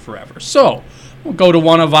together in forever. So we'll go to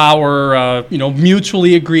one of our,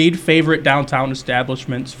 mutually agreed favorite downtown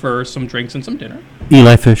establishments for some drinks and some dinner.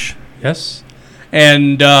 Eli Fish. Yes.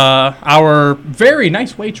 And our very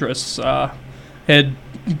nice waitress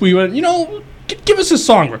we went, give us a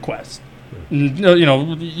song request.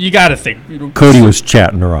 You got to think. Cody was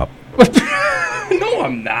chatting her up. No,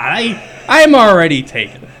 I'm not. I'm already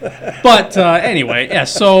taken. But anyway, yeah.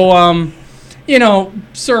 So,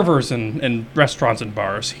 servers and restaurants and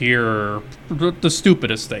bars hear the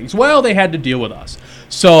stupidest things. Well, they had to deal with us.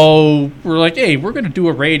 So we're like, hey, we're going to do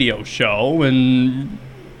a radio show, and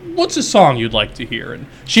what's a song you'd like to hear? And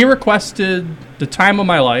she requested The Time of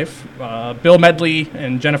My Life, Bill Medley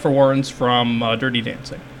and Jennifer Warnes from Dirty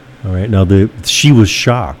Dancing. All right. Now, she was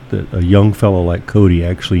shocked that a young fellow like Cody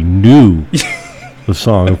actually knew the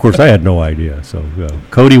song. Of course, I had no idea. So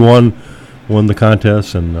Cody won the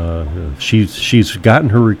contest, and she's gotten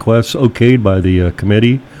her requests okayed by the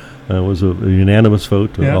committee. It was a unanimous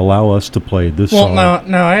vote to allow us to play this song. Well,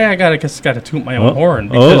 now I got to toot my own horn,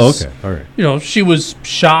 because okay, all right. She was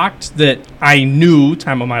shocked that I knew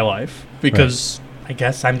Time of My Life, because I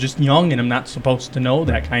guess I'm just young and I'm not supposed to know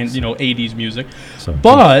that kind of 80s music. So,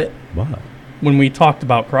 but when we talked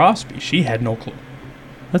about Crosby, she had no clue.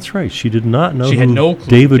 That's right. She did not know had no clue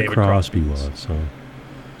David Crosby was.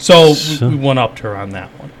 So we one-upped her on that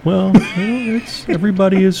one. Well,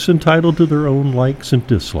 everybody is entitled to their own likes and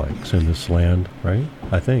dislikes in this land, right?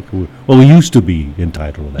 I think. Well, we used to be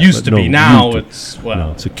entitled to that. Now it's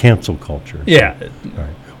a cancel culture. Yeah. So, all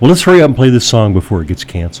right. Well, let's hurry up and play this song before it gets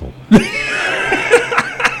canceled.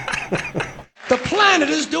 The planet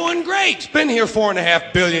is doing great. It's been here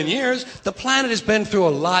 4.5 billion years. The planet has been through a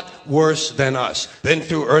lot worse than us. Been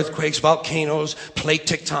through earthquakes, volcanoes, plate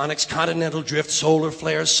tectonics, continental drift, solar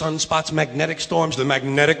flares, sunspots, magnetic storms, the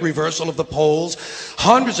magnetic reversal of the poles,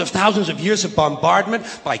 hundreds of thousands of years of bombardment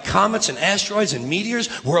by comets and asteroids and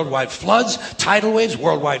meteors, worldwide floods, tidal waves,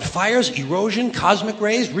 worldwide fires, erosion, cosmic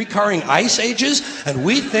rays, recurring ice ages, and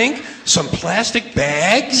we think some plastic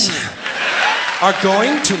bags are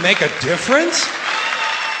going to make a difference?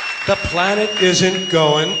 The planet isn't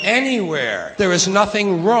going anywhere. There is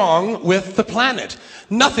nothing wrong with the planet.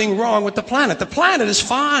 Nothing wrong with the planet. The planet is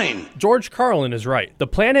fine. George Carlin is right. The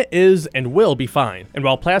planet is and will be fine. And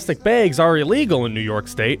while plastic bags are illegal in New York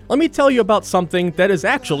State, let me tell you about something that is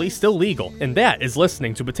actually still legal, and that is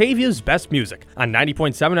listening to Batavia's best music on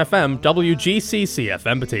 90.7 FM WGCC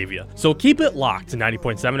FM Batavia. So keep it locked to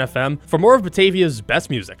 90.7 FM for more of Batavia's best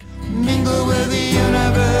music. Mingle with the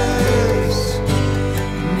universe.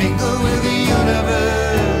 Mingle with the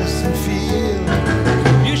universe and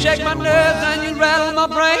feel. You shake my nerves and you rattle my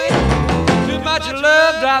brain. Too much of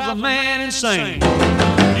love drives a man insane.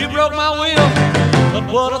 You broke my will,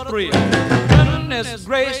 but what a thrill. Goodness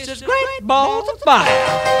gracious, great balls of fire.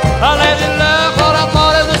 I let you love what I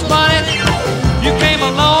thought it was funny. You came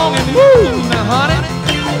along and woo, now honey,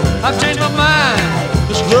 I've changed my mind.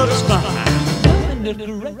 This love is fine.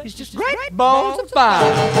 Goodness gracious, great balls of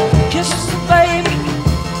fire. Kisses, baby.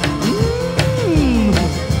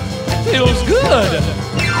 Feels good.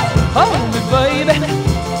 Hold me, baby.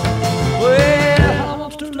 Well, I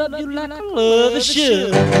want to love you like I love a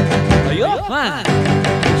should. You're fine,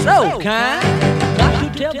 so kind. Got to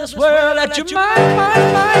tell this world that you're mine.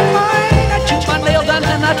 I chew my nails down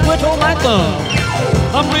and I twiddle my thumb.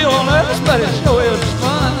 I'm real nervous, but it sure is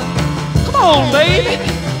fun. Come on, baby.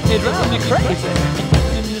 It drives me crazy.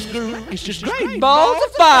 It's just great balls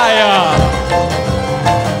of fire.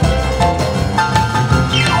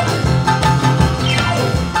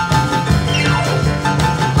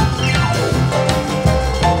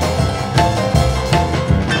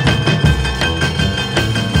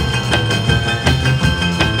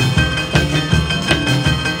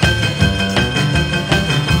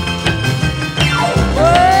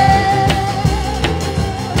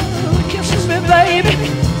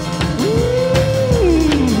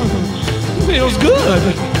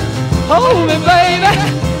 Good. Hold me, baby.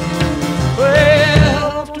 Well,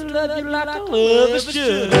 I want to love you like I love is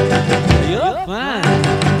should. You're fine,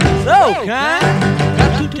 so kind.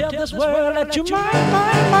 Got to tell this world that you're mine.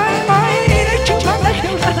 That you're my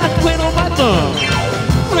nails and I twiddle my thumb.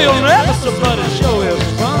 Real nervous, but it sure is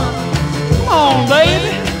fun. Come on,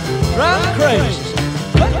 baby, drive me crazy.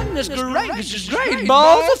 Goodness gracious, great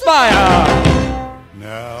balls of fire.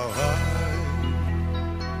 Now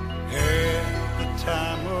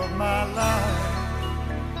time of my life.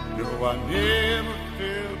 No, I never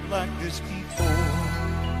felt like this before.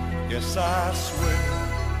 Yes, I swear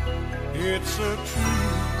it's a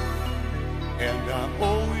truth, and I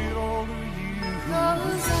owe it all to you.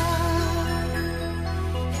 'Cause I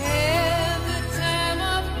had the time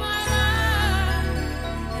of my life,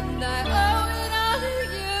 and I owe it all to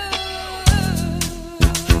you.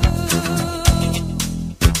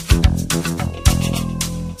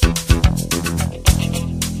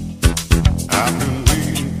 I've been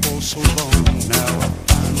waiting for so long now. I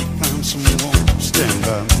finally found someone to stand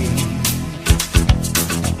by me.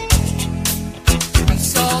 We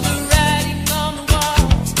saw the writing on the wall,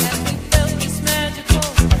 and we felt this magical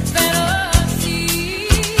fantasy.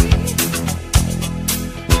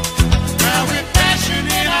 Now with passion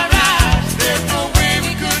in our eyes, there's no way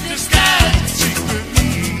we could disguise it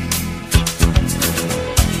secretly.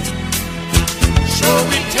 So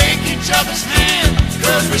we take each other's hand,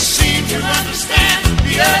 'cause we seem to understand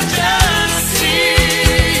the urgency.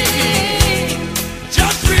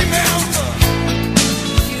 Just remember,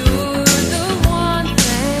 you're the one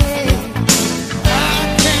thing I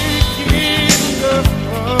can't get enough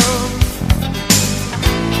of.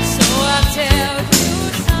 So I'll tell you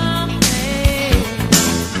something.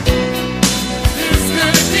 This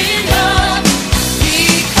could be love,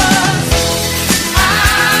 because I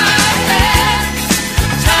had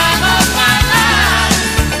the time of my life.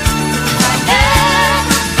 I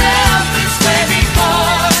never felt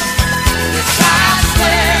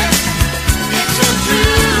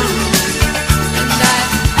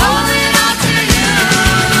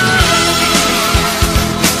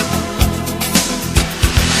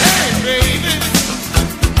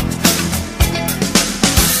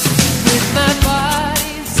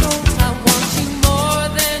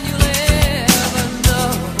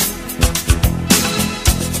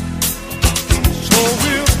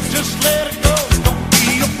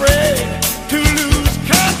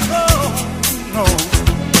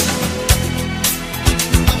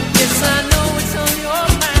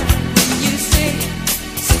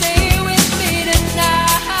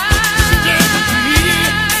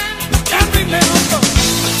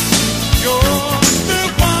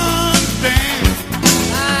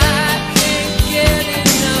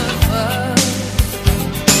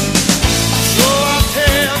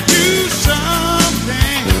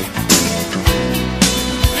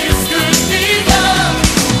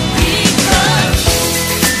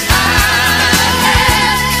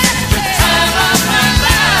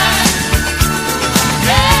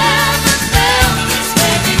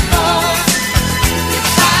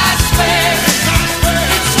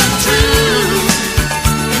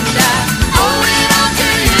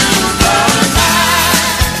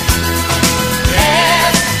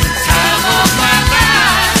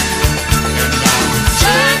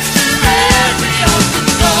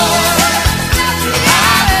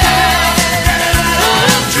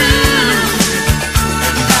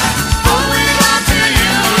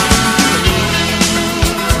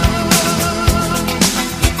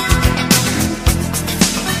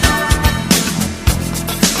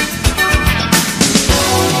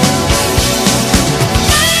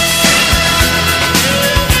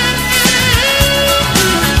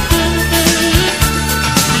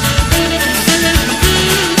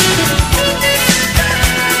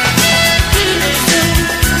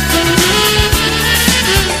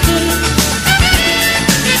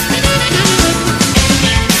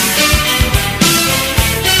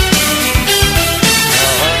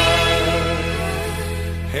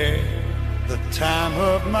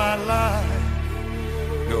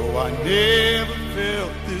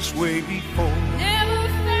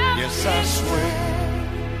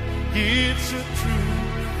swear it's a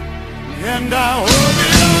truth, and I hope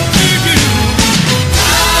it only you.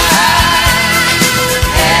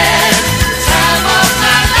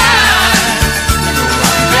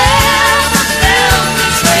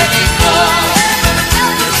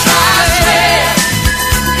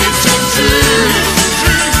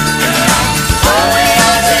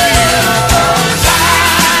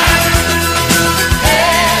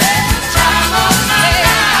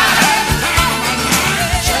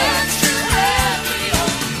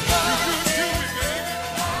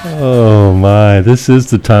 Oh my, this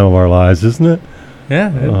is the time of our lives, isn't it?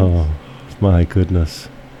 Yeah. Oh, my goodness.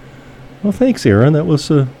 Well, thanks, Aaron. That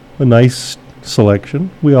was a nice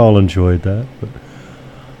selection. We all enjoyed that. But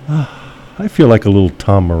I feel like a little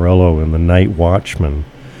Tom Morello in The Night Watchman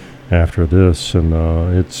after this. And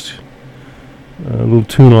it's a little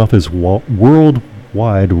tune off his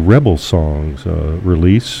worldwide Rebel Songs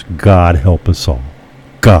release, God Help Us All.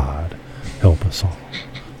 God Help Us All.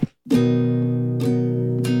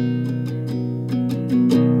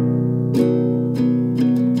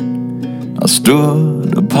 I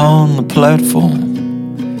stood upon the platform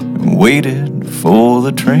and waited for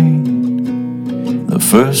the train. The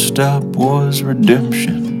first stop was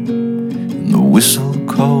redemption, and the whistle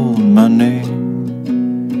called my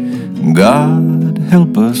name. God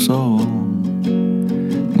help us all.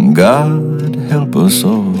 God help us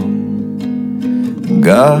all.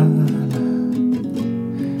 God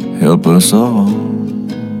help us all.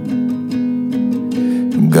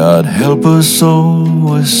 God help us all,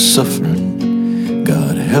 we're suffering.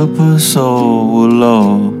 God help us all, we're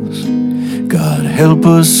lost. God help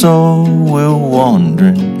us all, we're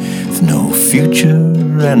wandering with no future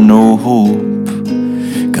and no hope.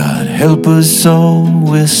 God help us all,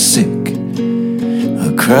 we're sick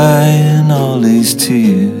of crying all these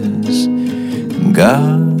tears.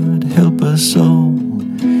 God help us all,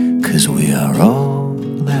 'cause we are all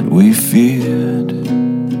that we feared.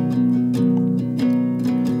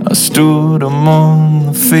 I stood among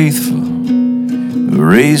the faithful,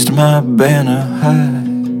 raised my banner high.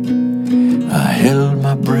 I held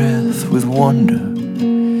my breath with wonder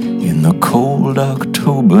in the cold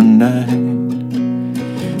October night.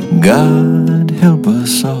 God help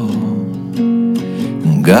us all.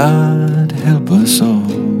 God help us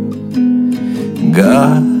all.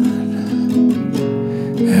 God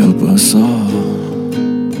help us all.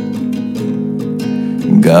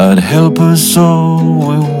 God help us all,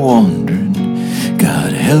 we're wandering.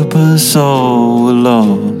 God help us all, we're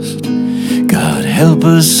lost. God help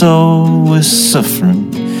us all, we're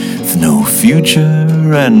suffering with no future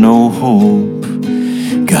and no hope.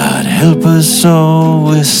 God help us all,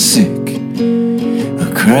 we're sick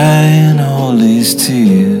of crying all these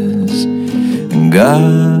tears.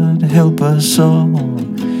 God help us all,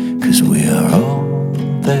 'cause we are all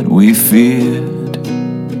that we feared.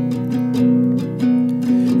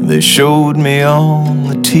 They showed me on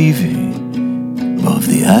the TV of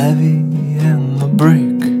the ivy and the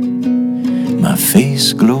brick. My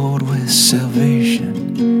face glowed with salvation,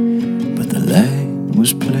 but the light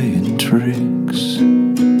was playing tricks.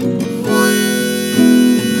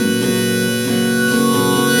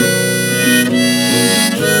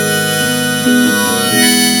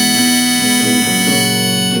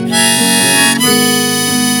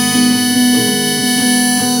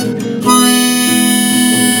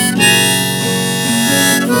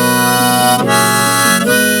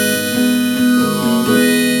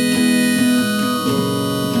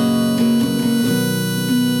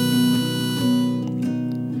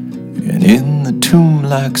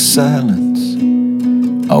 Like silence,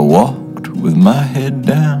 I walked with my head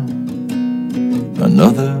down.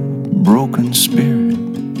 Another broken spirit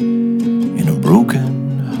in a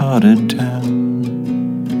broken-hearted town.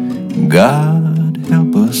 God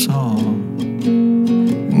help us all.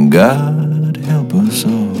 God help us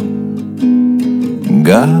all.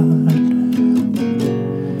 God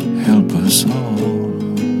help us all.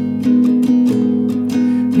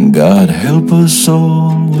 God help us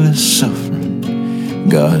all, we're suffering.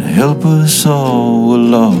 God help us all, we're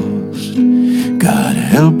lost. God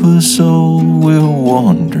help us all, we're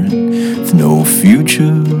wandering with no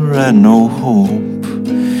future and no hope.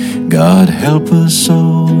 God help us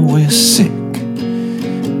all, we're sick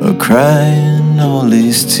of crying all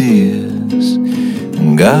these tears.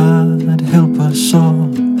 God help us all,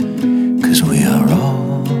 'cause we are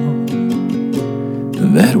all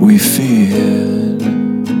that we feared.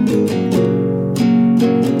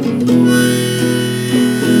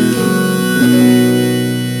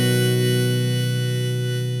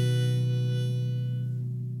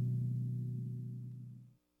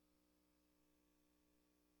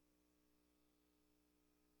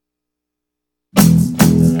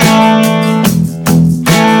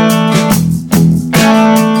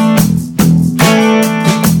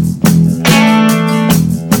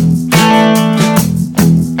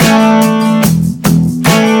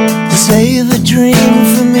 save a dream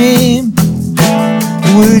for me.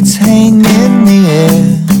 Words hang in the air.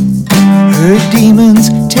 Her demons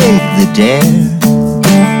take the dare.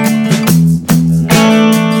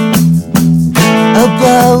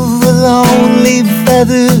 Above a lonely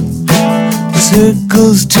feather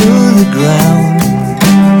circles to the ground.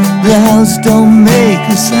 The house don't make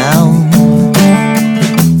a sound.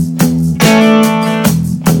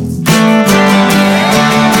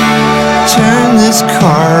 Turn this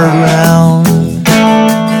car around.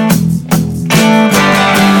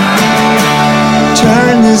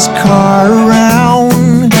 Turn this car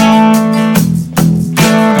around.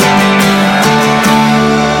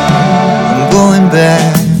 I'm going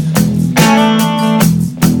back.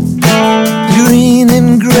 Green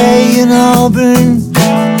and gray in Auburn,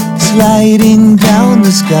 sliding down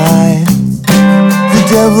the sky. The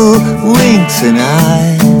devil winks an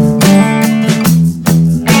eye.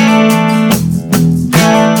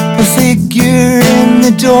 A figure in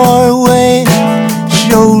the doorway,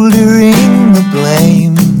 shouldering the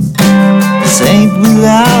blame. A saint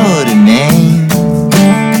without a name.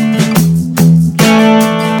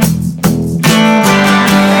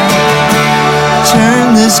 Turn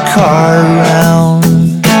this car around.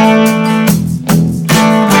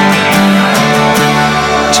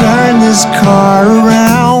 Turn this car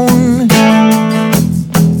around.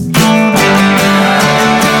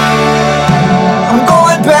 I'm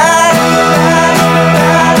going back.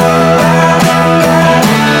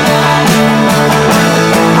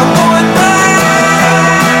 I'm going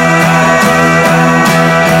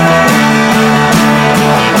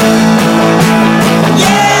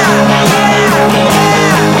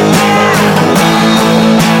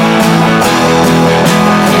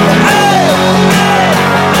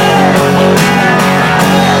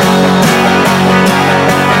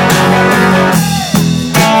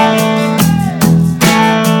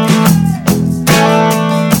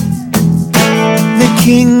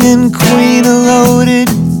king and queen are loaded,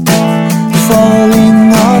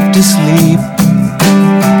 falling off to sleep.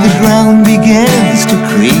 The ground begins to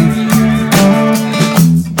creep.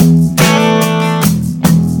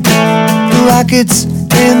 Rockets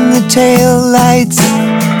in the tail lights,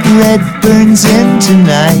 red burns into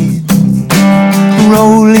night,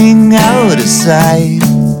 rolling out of sight.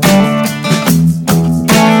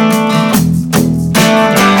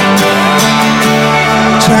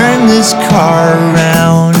 Turn this car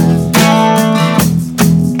around.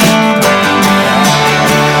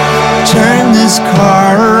 Turn this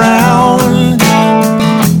car around.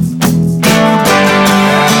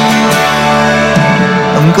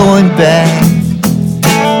 I'm going back.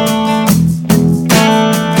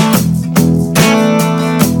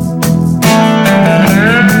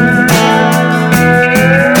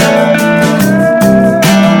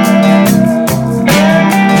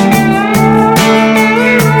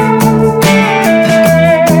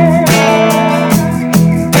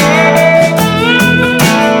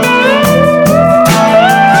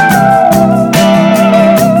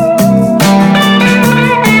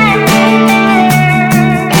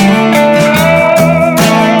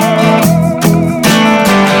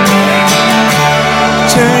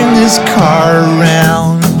 Car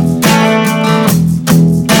around.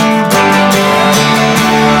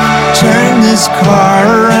 Turn this car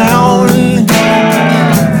around.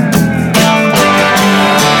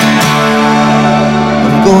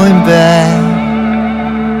 I'm going back.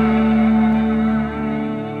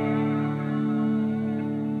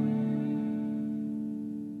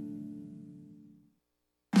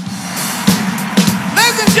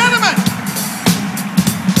 Ladies and gentlemen,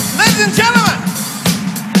 ladies and gentlemen,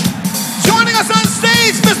 joining us on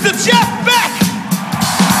stage, Mr. Jeff Beck.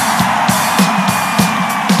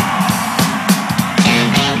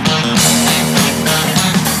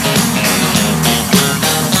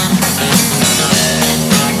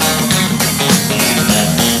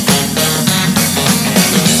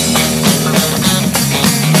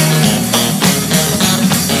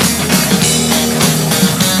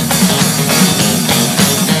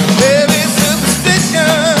 Very superstitious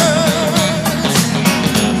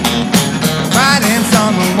writings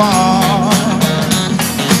on the wall.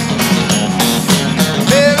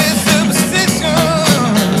 Very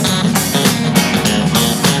superstitious.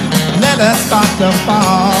 Let us start to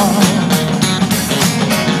fall.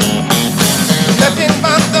 Looking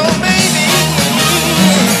for the baby.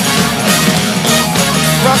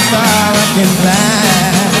 Rock the looking blind.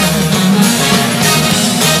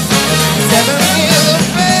 7 years of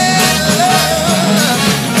bad love.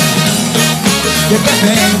 You get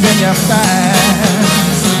things in your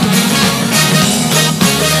past.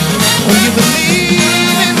 When you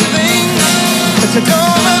believe in things that you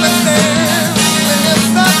don't understand.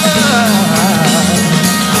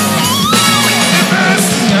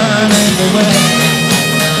 way.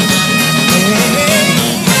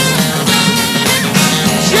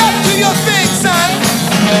 Jeff, do your thing, son.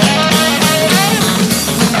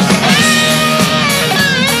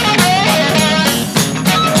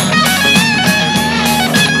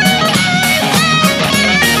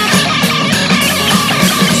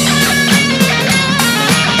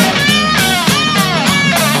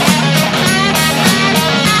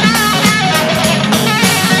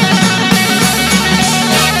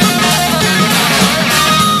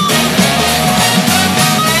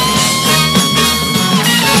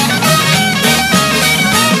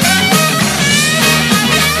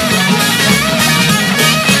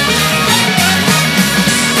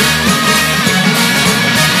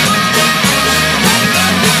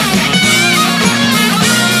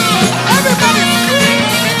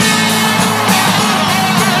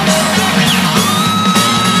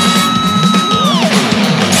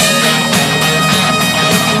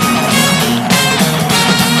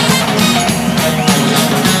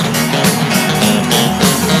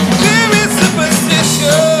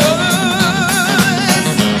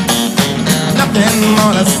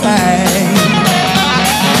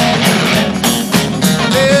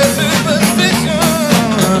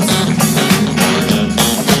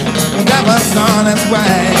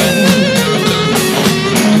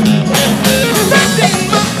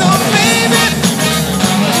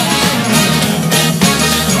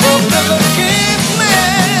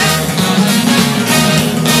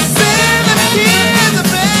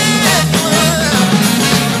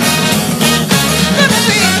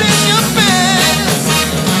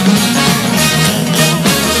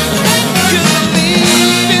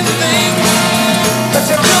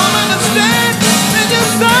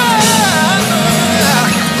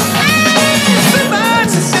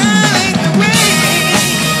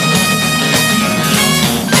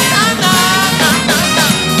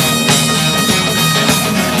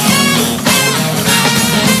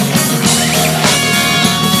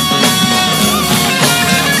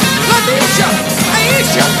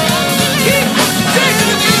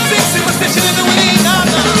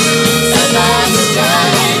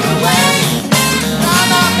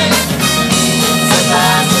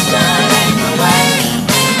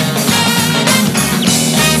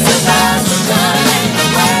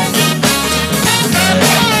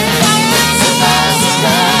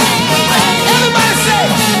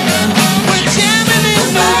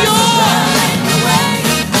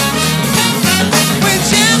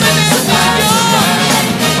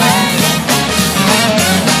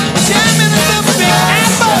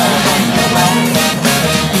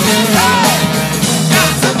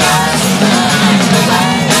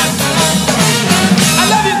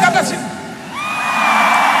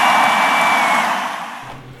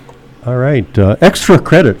 Extra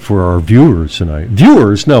credit for our viewers tonight.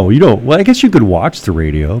 Viewers, no, you don't. Well, I guess you could watch the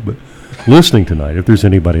radio, but listening tonight, if there's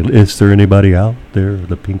anybody, is there anybody out there?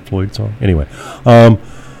 The Pink Floyd song? Anyway, I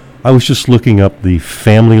was just looking up the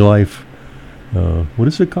Family Life. What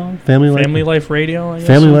is it called? Family Life Radio. I guess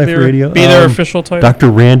Family Life Radio. Be their official title. Dr.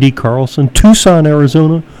 Randy Carlson, Tucson,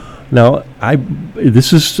 Arizona. Now,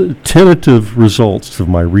 this is tentative results of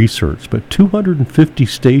my research, but 250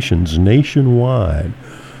 stations nationwide.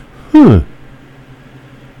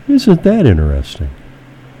 Isn't that interesting?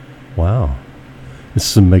 Wow.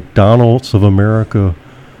 It's the McDonald's of America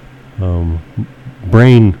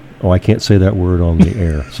brain. Oh, I can't say that word on the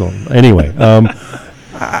air. So anyway,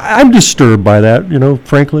 I'm disturbed by that,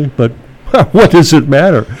 frankly, but what does it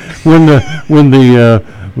matter? When the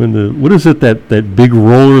what is it, that big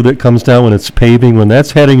roller that comes down when it's paving, when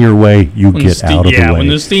that's heading your way, you get out of the way. Yeah, when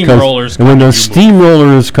the steamroller's coming. And when the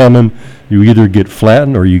steamroller is coming, you either get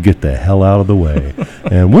flattened or you get the hell out of the way.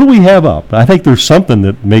 And what do we have up? I think there's something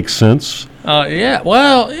that makes sense. I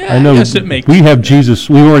know guess it makes we have Jesus.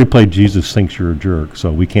 We've already played Jesus Thinks You're a Jerk,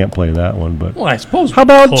 so we can't play that one. But I suppose. How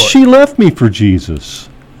about She Left Me for Jesus?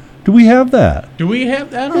 Do we have that? Do we have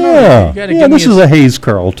that? I don't know. Yeah, this is a Hayes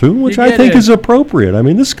Carl tune, which I think is appropriate. I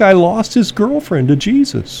mean, this guy lost his girlfriend to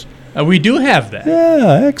Jesus. We do have that.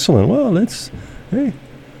 Yeah, excellent. Well,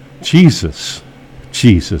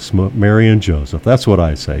 Jesus, Mary and Joseph. That's what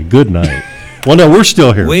I say. Good night. Well, no, we're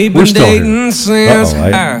still here. We've been dating since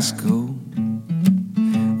high school.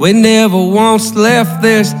 We never once left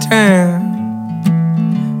this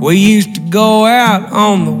town. We used to go out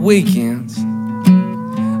on the weekends,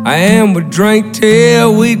 and we'd drink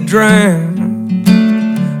till we drowned.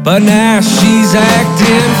 But now she's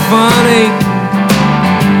acting funny,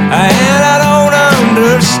 and I don't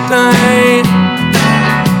understand.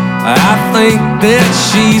 I think that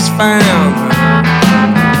she's found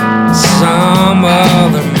some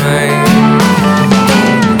other man.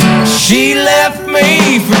 She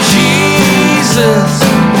Jesus,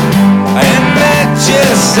 and that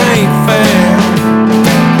just ain't fair.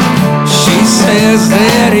 She says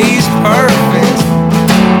that he's perfect.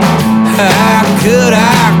 How could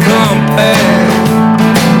I compare?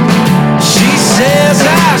 She says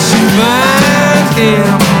I should find him,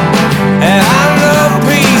 and I know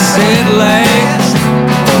peace at last.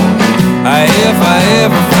 If I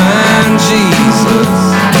ever find Jesus,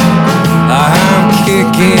 I'm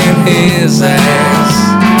kicking his ass.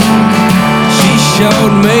 She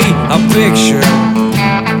showed me a picture.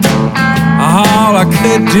 All I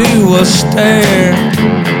could do was stare.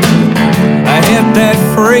 I hit that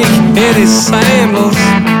freak in his sandals,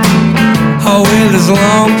 oh, with his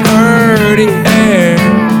long dirty hair.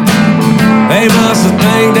 They must have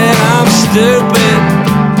think that I'm stupid,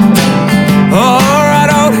 or I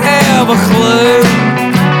don't have a clue.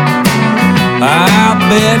 I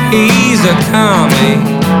bet he's a commie,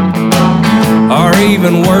 or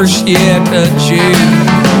even worse yet, a Jew.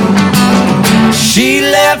 She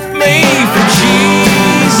left me for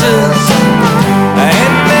Jesus,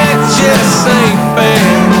 and that just ain't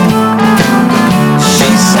fair.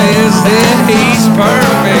 She says that he's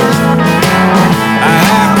perfect.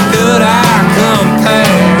 How could I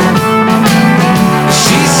compare?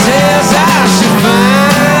 She says I should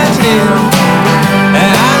find him,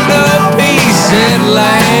 and I know peace at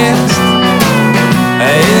last.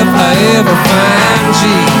 If I ever find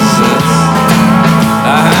Jesus,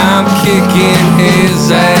 I'm kicking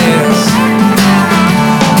his ass.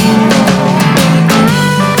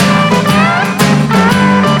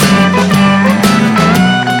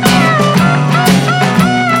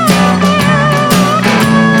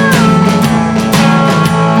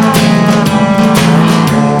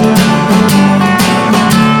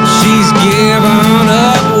 She's given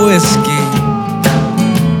up whiskey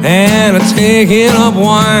and taking up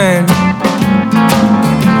wine,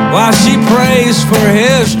 while she prays for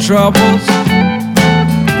his troubles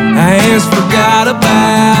and has forgot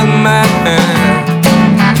about mine.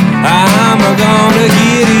 I'm gonna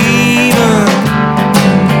get even.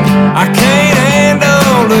 I can't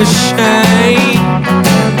handle the shame.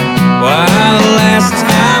 Well, the last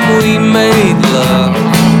time we made love,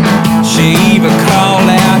 she even called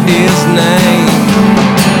out his name.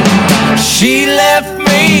 She left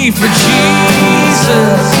me for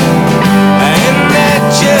Jesus, and that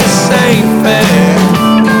just ain't fair.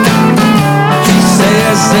 She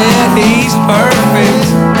says that he's perfect.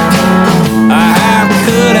 How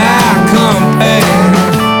could I compare?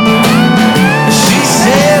 She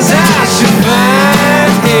says I should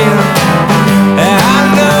find him, and I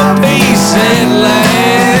know peace at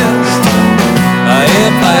last.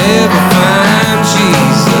 If I ever find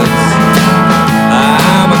Jesus,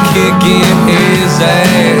 I'm kicking his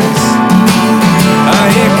ass.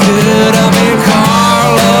 It could have been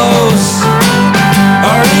Carlos,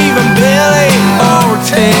 or even Billy or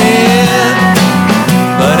Ted.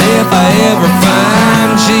 But if I ever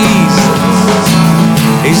find Jesus,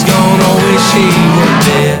 he's gonna wish he were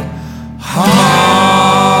dead.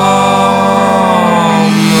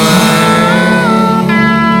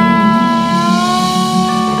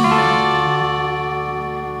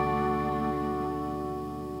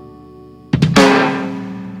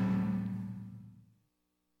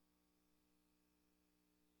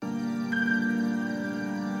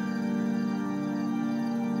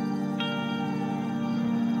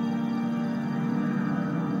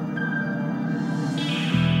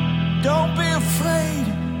 Don't be afraid,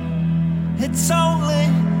 it's only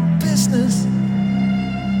business.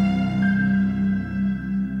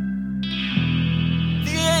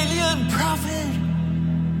 The alien prophet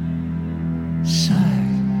sighed.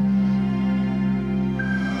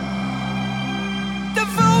 The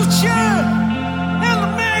vulture and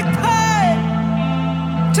the magpie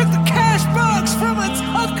took the cash box from its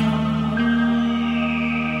hook.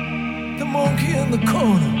 The monkey in the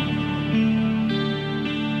corner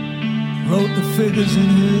wrote the figures in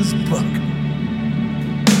his book.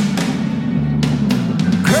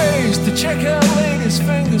 Crazed to check out ladies'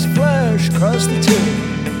 fingers flash across the tube.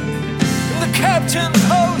 And the captain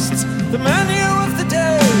posts the menu of the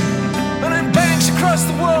day. And in banks across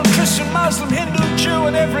the world, Christian, Muslim, Hindu, Jew,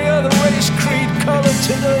 and every other race, creed, color,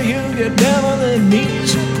 to the hue, get down on their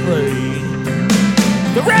knees and pray.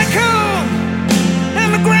 The raccoon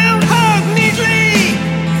and the groundhog neatly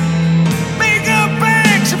make up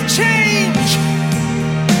bags of change.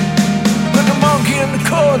 But the monkey in the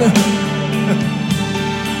corner,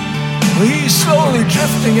 he's slowly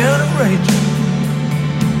drifting out of range.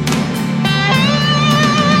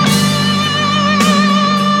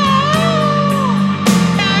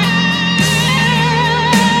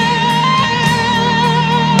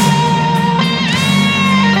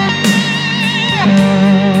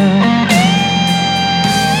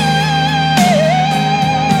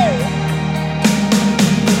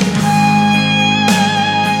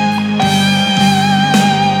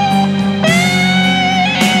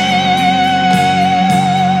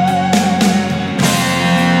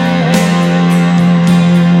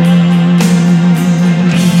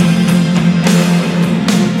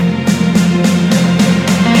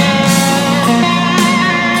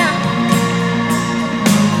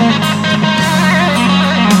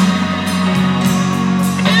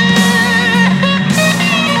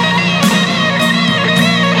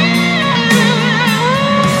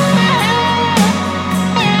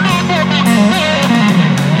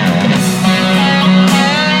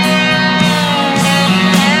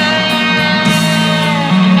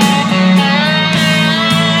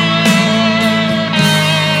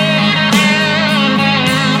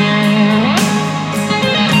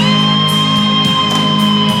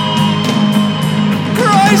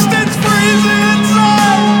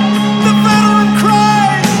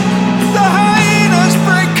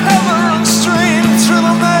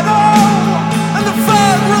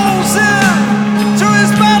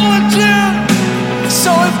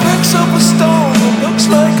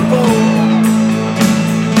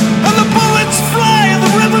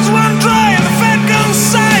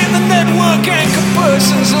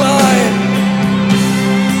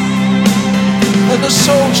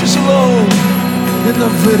 the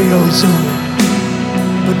video zone.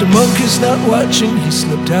 But the monkey's not watching. He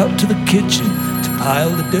slipped out to the kitchen to pile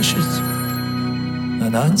the dishes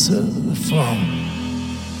and answer the phone.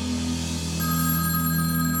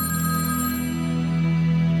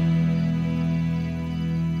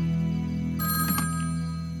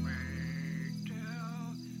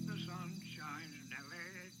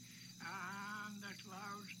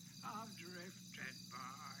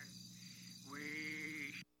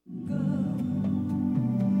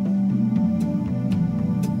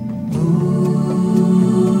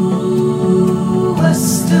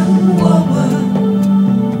 Western woman,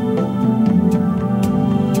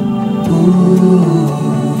 ooh,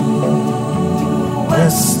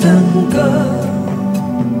 Western girl.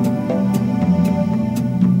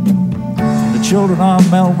 The children on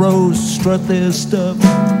Melrose strut their stuff.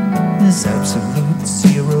 It's absolute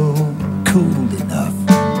zero, cool enough.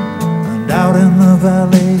 And out in the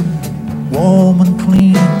valley, warm and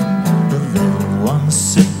clean, the little ones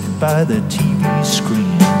sit by their TV screens.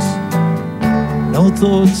 No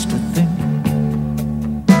thoughts to think,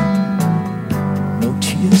 no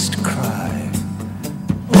tears to cry.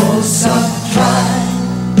 All soft dry,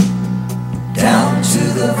 down to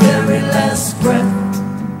the very last breath.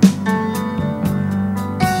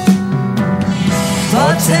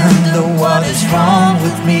 Bartender, what is wrong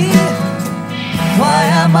with me? Why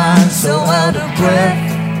am I so out of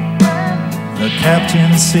breath? The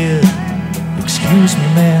captain said, "Excuse me,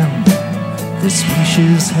 ma'am, this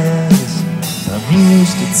species has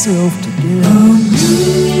amused itself to death."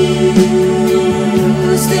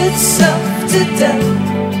 Amused itself to death.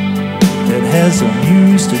 It has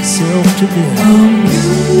amused itself to death.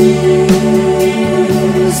 Amused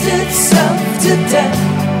itself to death.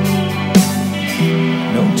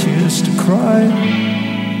 No tears to cry,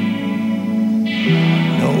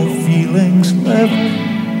 no feelings left.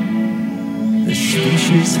 The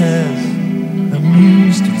species has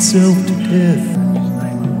amused itself to death.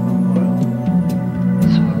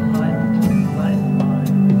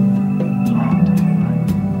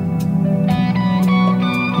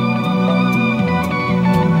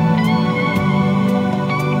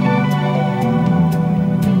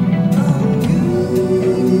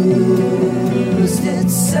 Amused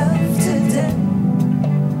itself to death.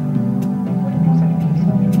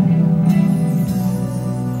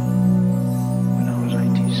 When I was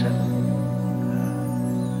 87,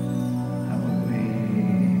 that would be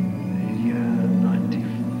the year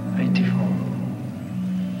 1984.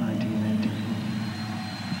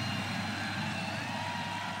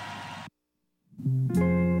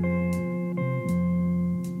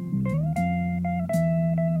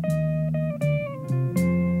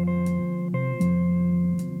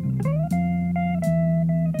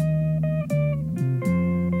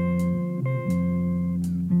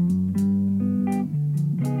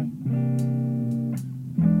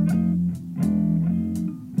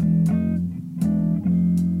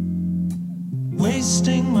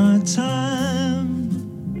 Wasting my time,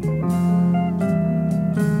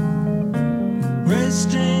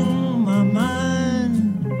 resting my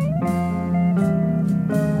mind,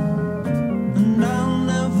 and I'll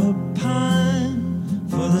never pine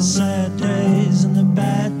for the sad days and the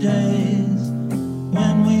bad days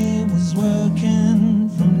when we was working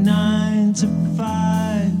from 9 to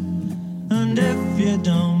 5. And if you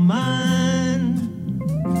don't mind,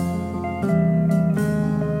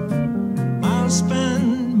 I'll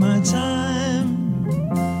spend my time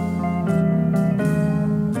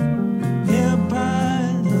here by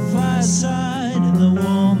the fireside in the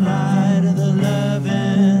warm light of the love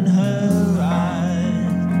in her eyes.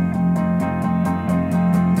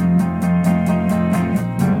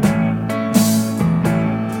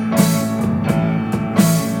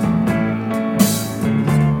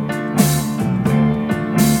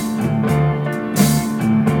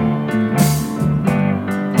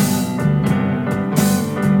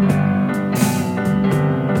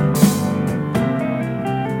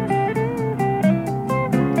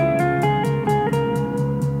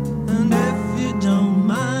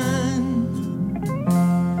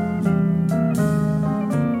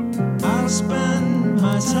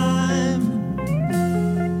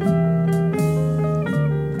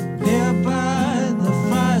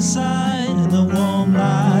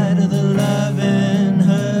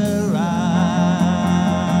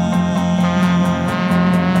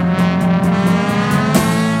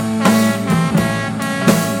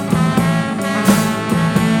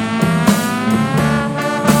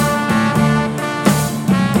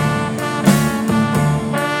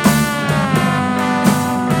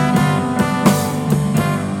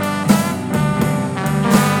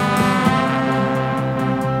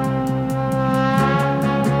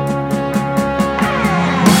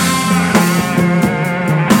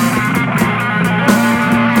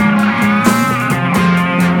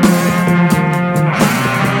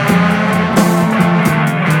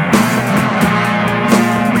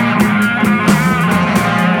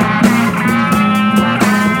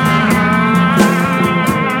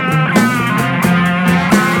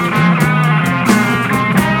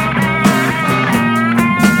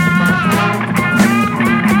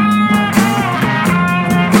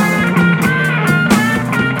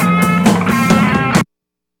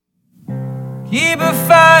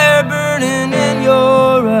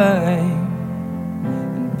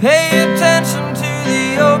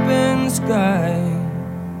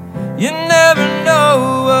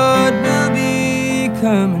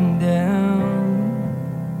 coming down.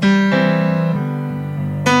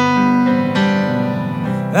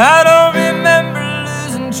 I don't remember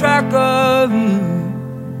losing track of you.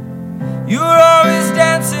 You were always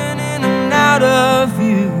dancing in and out of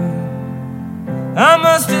view. I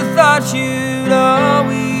must have thought you'd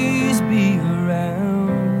always be around.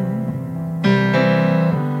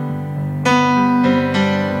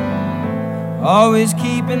 Always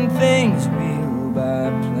keeping things real by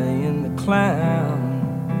playing the clown.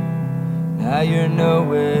 Now you're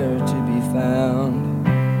nowhere to be found.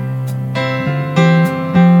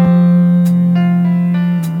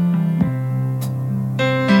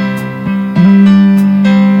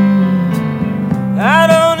 I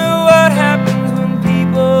don't know what happens when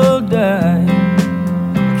people die.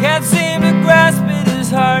 I can't seem to grasp it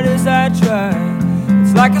as hard as I try.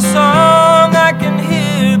 It's like a song I can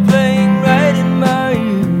hear playing right in my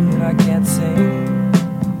ear, and I can't sing,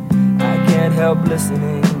 I can't help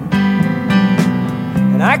listening,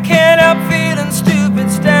 and I can't help feeling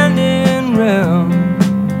stupid standing round,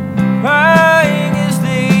 crying as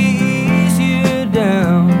they ease you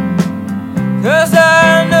down. 'Cause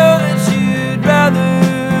I know that you'd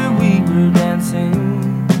rather we were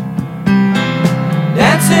dancing,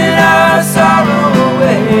 dancing our sorrow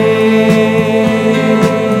away.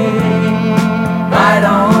 Right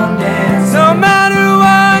on, dance. No matter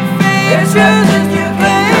what fate chooses you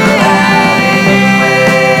play,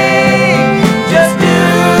 just do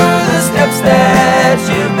the steps that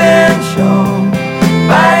you've been shown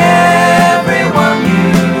by everyone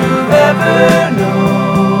you've ever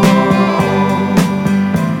known,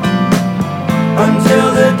 until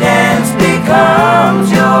the dance becomes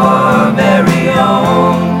your very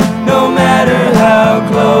own. No matter how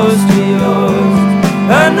close to yours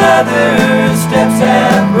another steps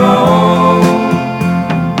have grown,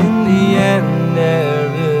 in the end there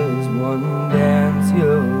is one dance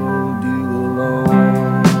you'll do alone.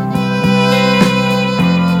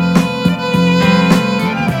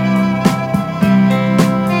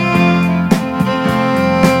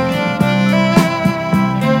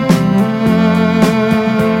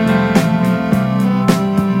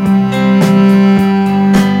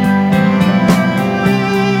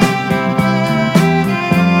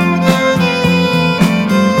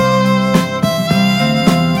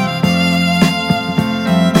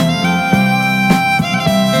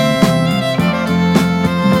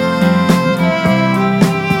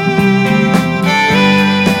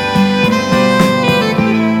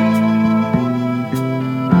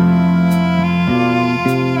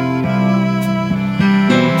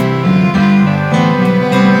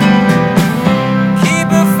 Keep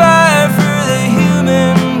a fire for the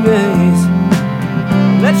human race.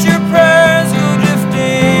 Let your prayers go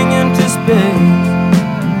drifting into space.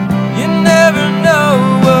 You never know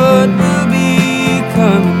what will be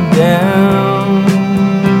coming down.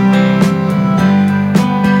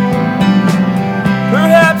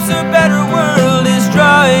 Perhaps a better world is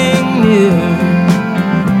drawing near.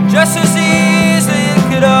 Just as easily it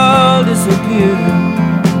could all disappear,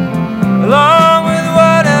 along with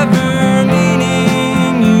whatever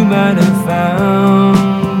meaning you might have found.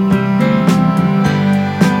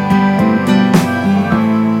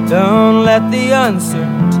 Don't let the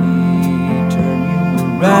uncertainty turn you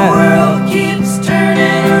around. The world keeps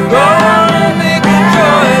turning around. Go on and make a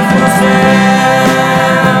joyful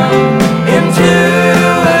sound into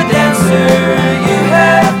a dancer you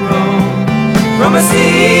have grown from a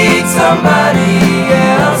seed somebody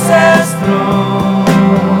else has thrown.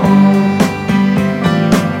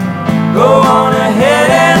 Go on ahead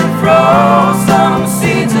and throw some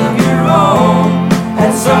seeds of your own,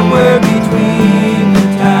 and somewhere between the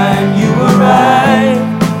time you arrive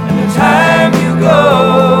and the time you go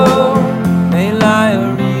may lie a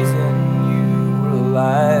reason you were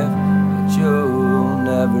alive that you'll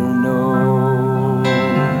never know.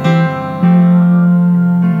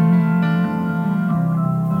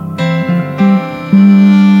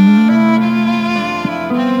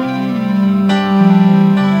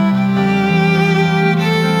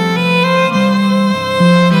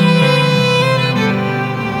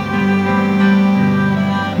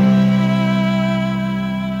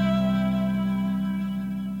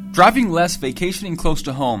 Driving less, vacationing close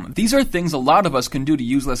to home. These are things a lot of us can do to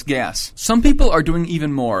use less gas. Some people are doing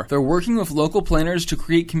even more. They're working with local planners to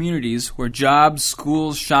create communities where jobs,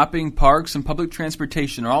 schools, shopping, parks, and public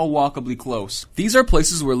transportation are all walkably close. These are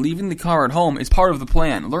places where leaving the car at home is part of the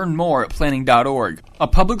plan. Learn more at planning.org. A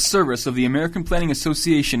public service of the American Planning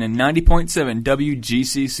Association and 90.7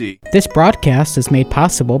 WGCC. This broadcast is made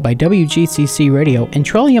possible by WGCC Radio and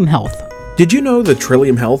Trillium Health. Did you know that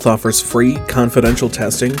Trillium Health offers free, confidential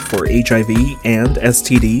testing for HIV and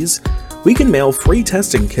STDs? We can mail free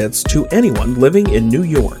testing kits to anyone living in New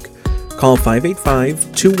York. Call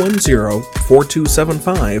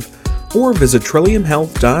 585-210-4275 or visit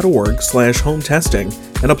trilliumhealth.org/home testing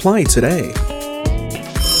and apply today.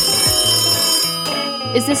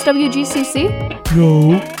 Is this WGCC?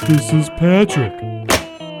 No, this is Patrick.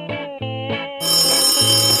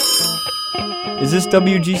 Is this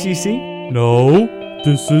WGCC? No,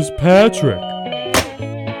 this is Patrick.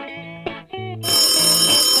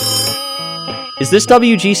 Is this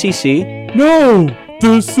WGCC? No,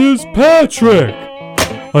 this is Patrick.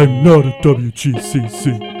 I'm not a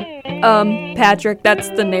WGCC. Patrick, that's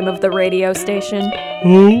the name of the radio station.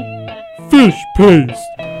 Oh, fish paste.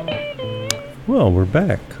 Well, we're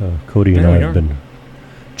back. Cody and I have been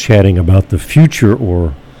chatting about the future,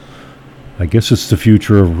 or I guess it's the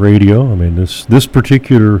future of radio. I mean, this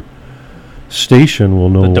particular station will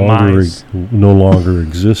no longer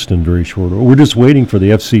exist in very short order. We're just waiting for the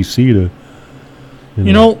FCC to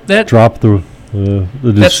that drop the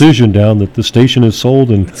decision down that the station is sold,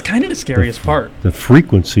 and it's kind of the scariest part. The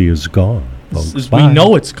frequency is gone. We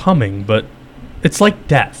know it's coming, but it's like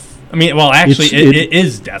death. I mean, well, actually, it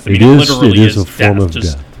is death. I mean, it literally is a form of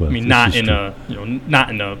death. I mean, not in a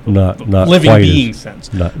living being sense.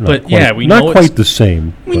 But yeah, we know not quite the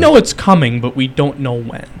same. We know it's coming, but we don't know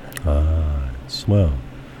when. Well,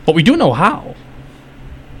 but we do know how.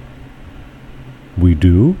 We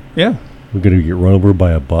do? Yeah. We're going to get run over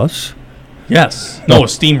by a bus? Yes. No, a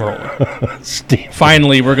steamroller.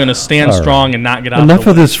 Finally, we're going to stand strong and not get out. Enough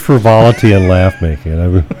of this frivolity and laugh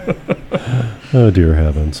making. Oh, dear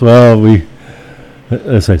heavens. Well,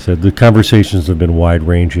 as I said, the conversations have been wide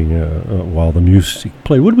ranging while the music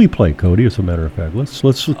played. What did we play, Cody? As a matter of fact, let's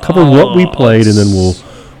cover what we played, and then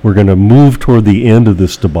we're going to move toward the end of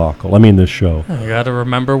this debacle. I mean, this show. I got to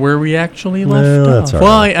remember where we actually left off. That's all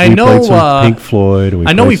right. I know played some Pink Floyd.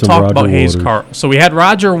 I know we've talked about Hayes Carll. So we had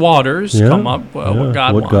Roger Waters come up. What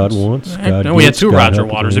God Wants. No, we had two Roger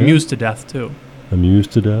Waters. Amused to Death too.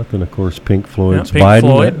 Amused to Death, and of course Pink Floyd's Pink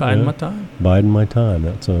Floyd, Biding My Time. Biding My Time.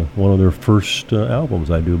 That's one of their first albums,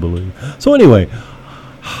 I do believe. So anyway,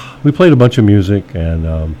 we played a bunch of music,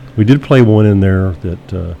 and we did play one in there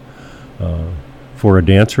that. For a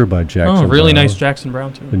Dancer by Jackson Brown. Oh, really nice Jackson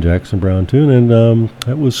Brown tune. Jackson Brown tune, and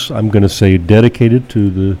that was, I'm going to say, dedicated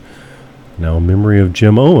to the now memory of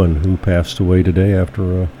Jim Owen, who passed away today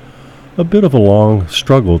after a bit of a long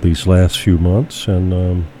struggle these last few months,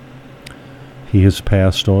 and he has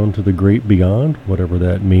passed on to the great beyond, whatever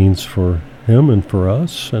that means for him and for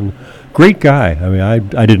us. And great guy. I mean, I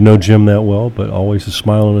didn't know Jim that well, but always a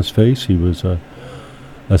smile on his face. He was a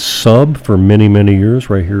sub for many, many years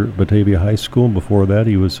right here at Batavia High School. Before that,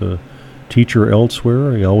 he was a teacher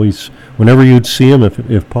elsewhere. He always, whenever you'd see him,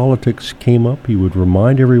 if politics came up, he would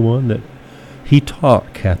remind everyone that he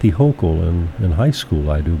taught Kathy Hochul in high school,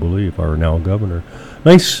 I do believe, our now governor.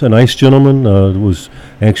 A nice gentleman. Was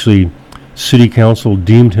actually, city council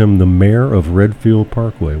deemed him the mayor of Redfield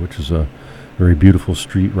Parkway, which is a very beautiful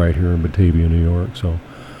street right here in Batavia, New York. So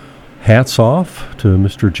hats off to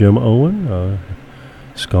Mr. Jim Owen.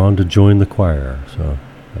 He's gone to join the choir, so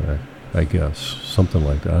I guess something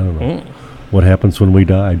like that. I don't know. What happens when we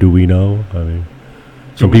die? Do we know? I mean,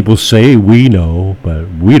 some people say we know, but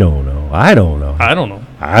we don't know. I don't know. I don't know.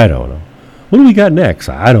 What do we got next?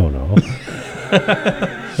 I don't know.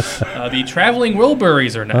 The Traveling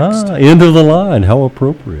Wilburys are next. End of the line. How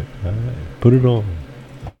appropriate. All right, put it on.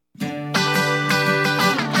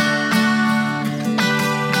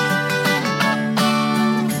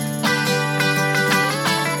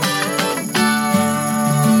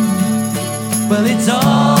 Well, it's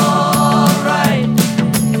alright,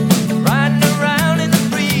 riding around in the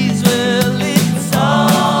breeze. Well, it's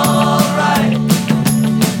alright,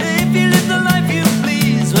 if you live the life you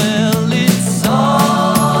please. Well, it's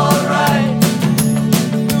alright,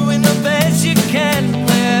 doing the best you can.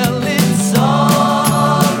 Well, it's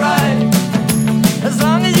alright, as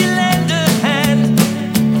long as you lend a hand.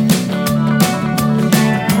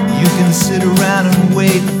 You can sit around and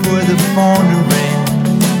wait for the phone to ring,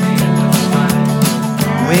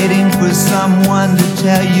 waiting for someone to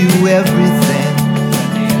tell you everything.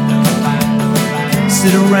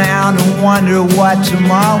 Sit around and wonder what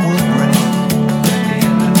tomorrow will bring.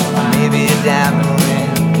 Maybe a diamond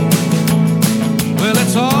ring. Well,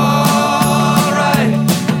 it's alright,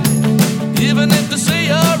 even if they say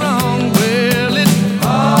you're wrong. Well, it's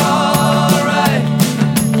alright,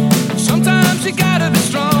 sometimes you gotta be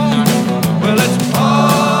strong. Well, it's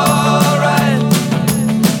alright,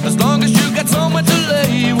 as long as you got somewhere to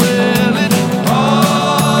lay. Well, it's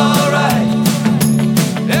alright,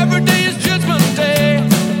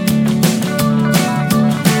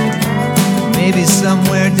 maybe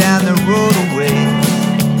somewhere down the road away.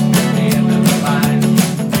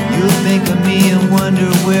 You'll think of me and wonder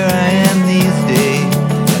where I am these days.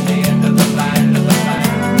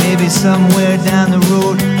 Maybe somewhere down the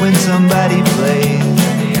road when somebody plays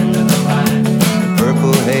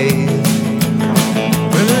Purple Haze.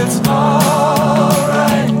 Well, it's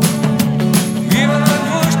alright, even when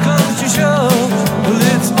push comes to shove. Well,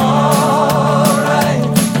 it's alright,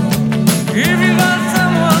 if you got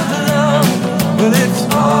someone to love. Well, it's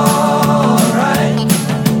alright,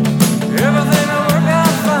 everything will work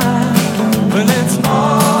out fine. Well, it's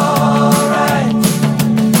alright,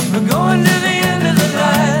 we're going to the end of the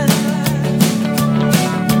line.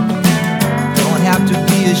 Don't have to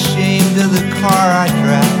be ashamed of the car I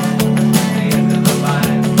drive.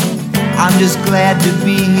 I'm just glad to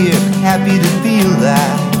be here, happy to be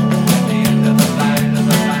alive.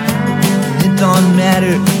 It don't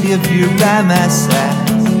matter if you're by my side,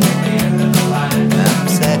 I'm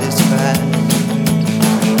satisfied.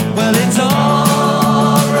 Well, it's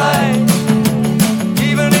alright,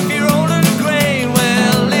 even if you're old and gray.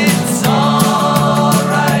 Well, it's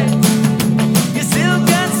alright, you still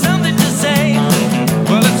got something to say.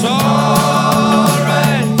 Well, it's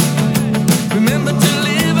alright, remember to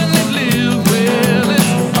live and let live. Well,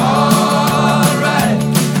 it's alright,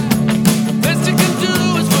 best you can do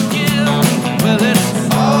is forgive. Well, it's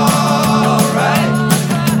alright,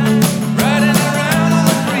 riding around on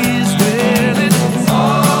the breeze. Well, it's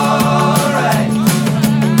alright.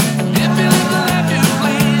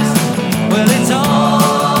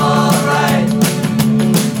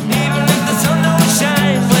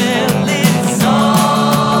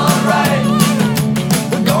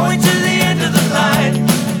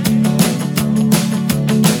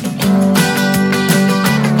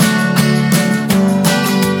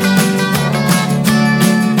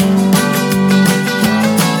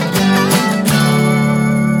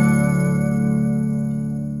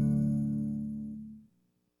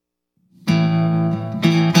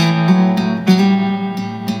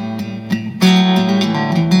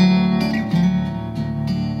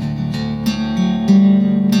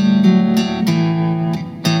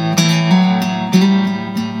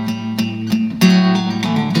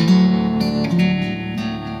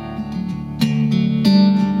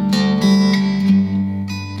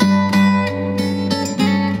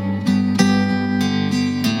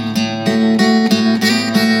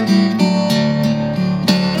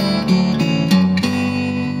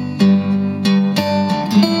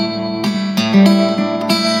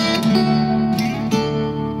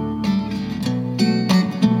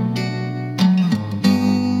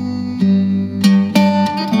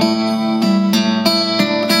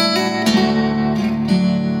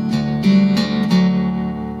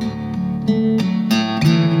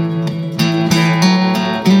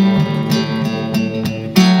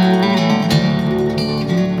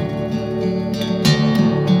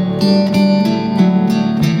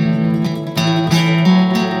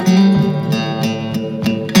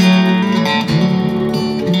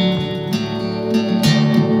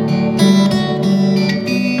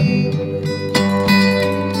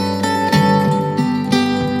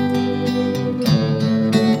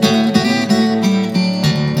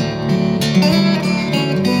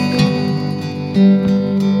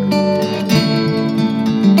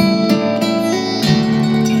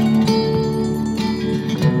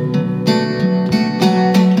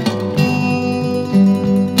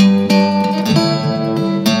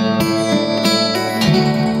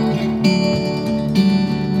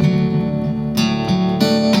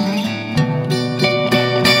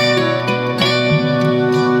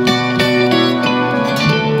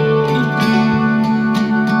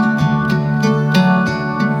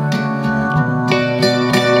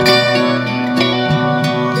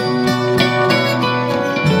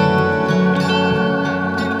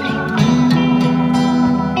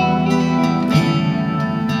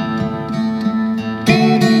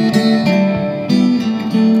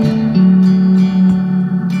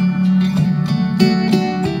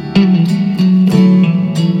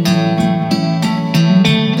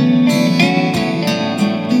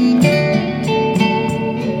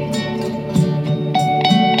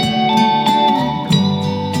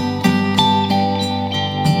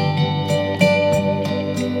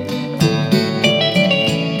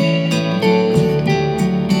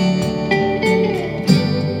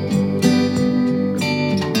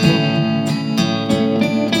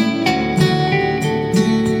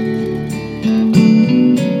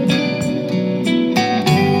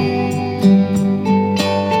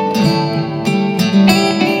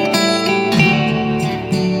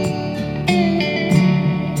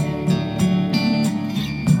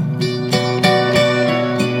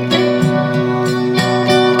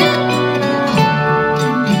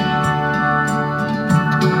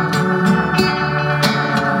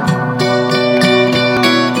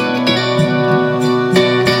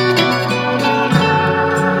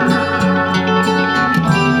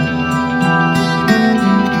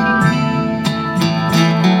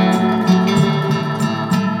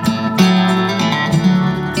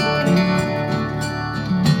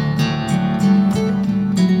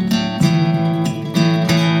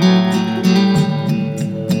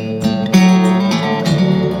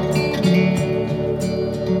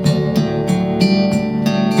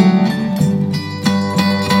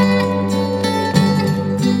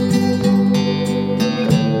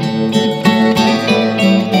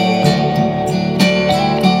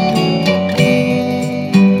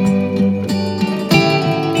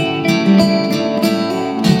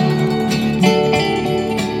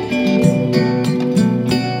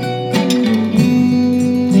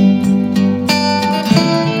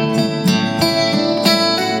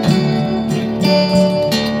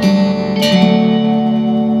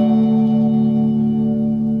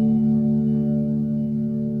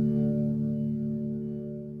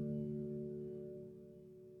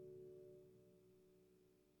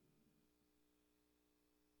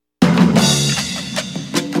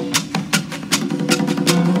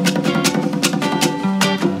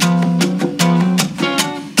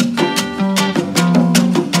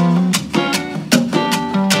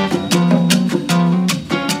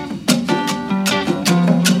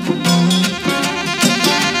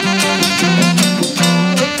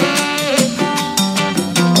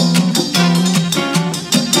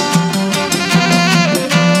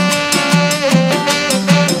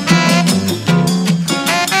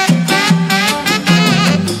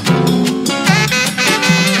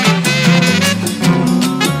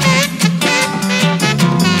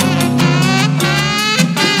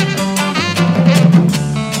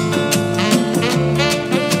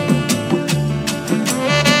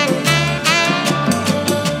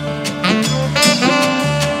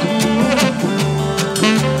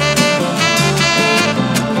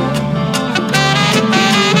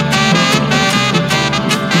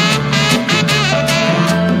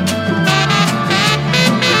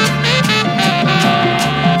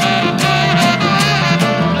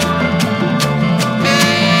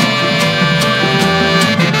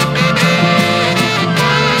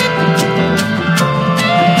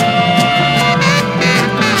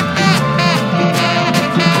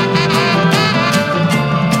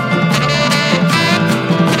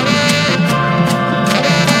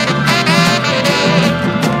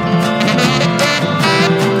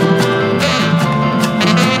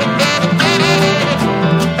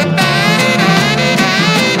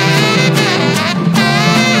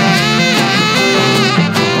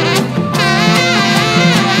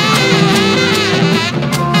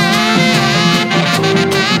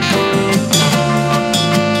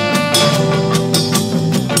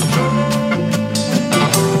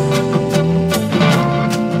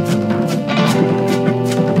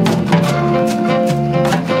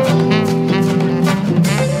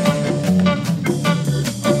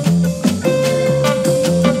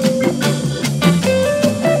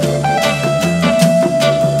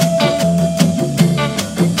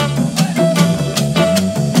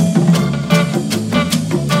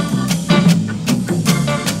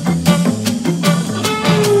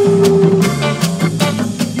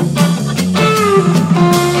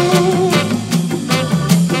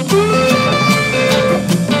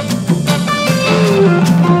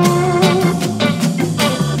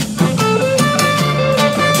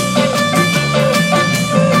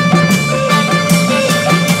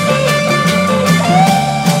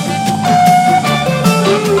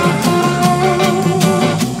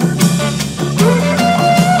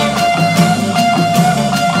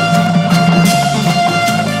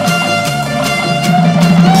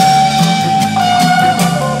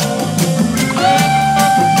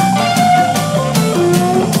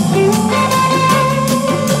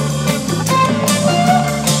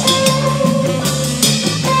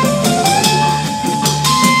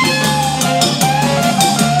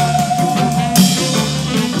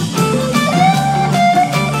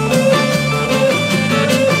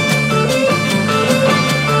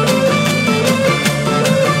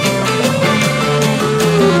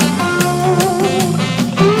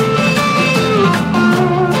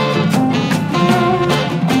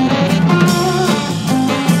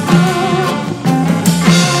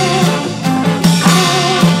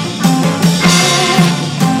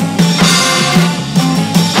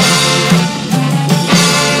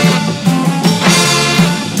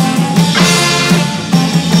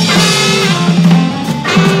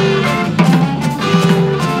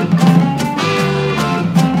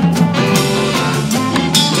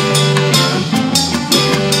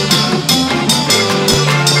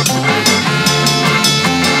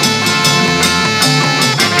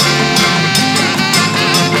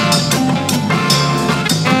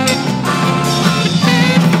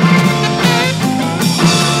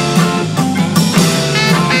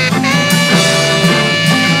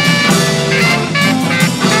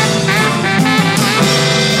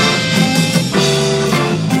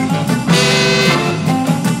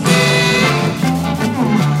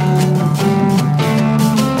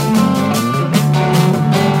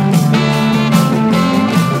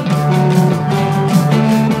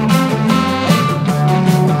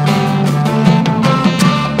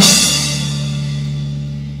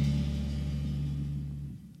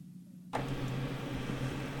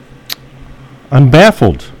 I'm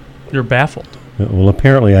baffled. You're baffled. Well,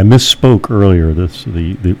 apparently I misspoke earlier.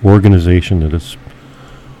 The organization that has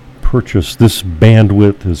purchased this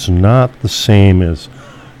bandwidth is not the same as...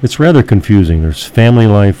 It's rather confusing. There's Family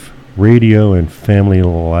Life Radio and Family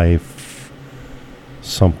Life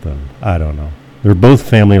something. I don't know. They're both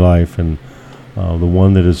Family Life, and the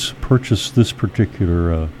one that has purchased this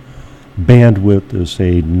particular bandwidth is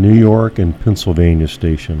a New York and Pennsylvania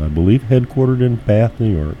station, I believe headquartered in Bath,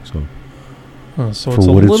 New York. So it's a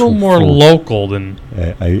little more local than...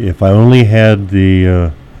 if I only had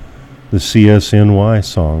the CSNY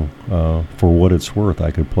song, for what it's worth,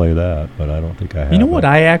 I could play that, but I don't think I have. You know what?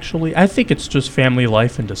 I think it's just Family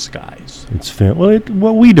Life in disguise. It's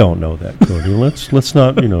well, we don't know that, Cody. let's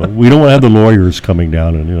not, we don't want to have the lawyers coming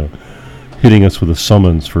down and hitting us with a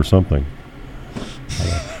summons for something.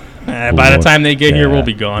 By the time they get here, we'll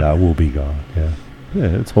be gone. Yeah, we'll be gone. Yeah,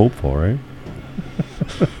 it's hopeful, right?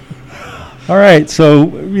 All right, so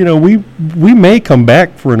we may come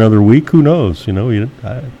back for another week. Who knows?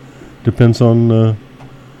 Depends on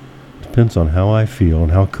how I feel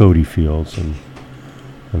and how Cody feels and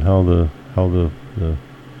how the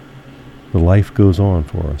life goes on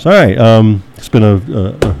for us. All right, it's been a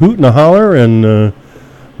hoot and a holler, and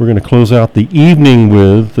we're going to close out the evening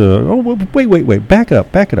with. Wait! Back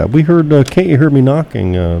it up. We heard "Can't You Hear Me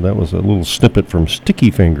Knocking?" That was a little snippet from Sticky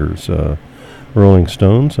Fingers, Rolling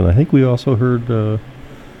Stones, and I think we also heard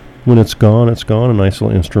 "When It's Gone, It's Gone," a nice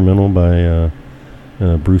little instrumental by.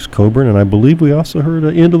 Bruce Coburn, and I believe we also heard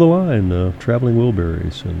 "End of the Line," Traveling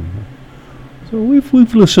Wilburys, and so we've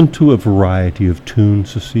listened to a variety of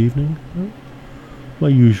tunes this evening. My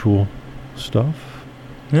usual stuff,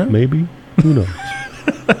 maybe. Who knows?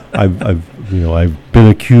 I've been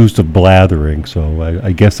accused of blathering, so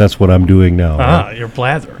I guess that's what I'm doing now. Right? You're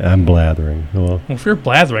blathering. I'm blathering. Well, if you're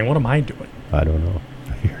blathering, what am I doing? I don't know.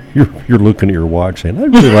 You're looking at your watch saying,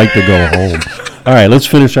 I'd really like to go home. All right, let's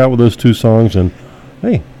finish out with those two songs, and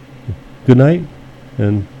hey, good night,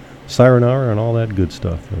 and sayonara, and all that good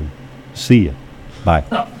stuff. And see ya. Bye.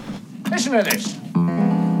 Oh, listen to this.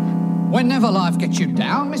 Whenever life gets you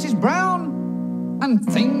down, Mrs. Brown, and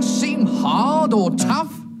things seem hard or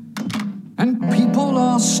tough, and people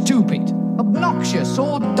are stupid, obnoxious,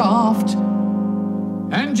 or daft,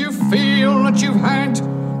 and you feel that you've had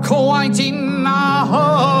quite enough,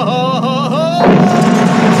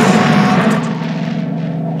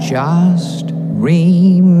 just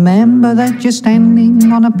remember that you're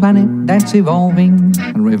standing on a planet that's evolving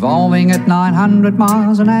and revolving at 900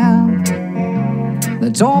 miles an hour,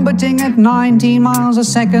 that's orbiting at 19 miles a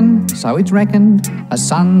second, so it's reckoned a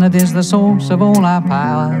sun that is the source of all our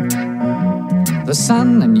power. The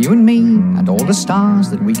sun and you and me and all the stars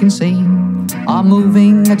that we can see are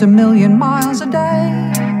moving at 1,000,000 miles a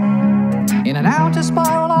day in an outer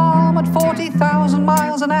spiral arm at 40,000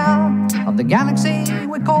 miles an hour of the galaxy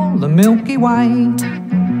we call the Milky Way.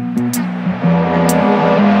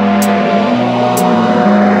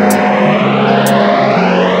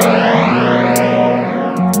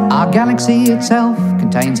 Our galaxy itself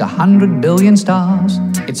contains 100 billion stars.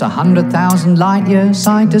 It's 100,000 light years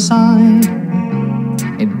side to side.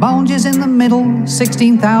 It bulges in the middle,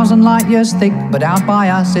 16,000 light years thick, but out by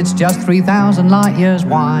us it's just 3,000 light years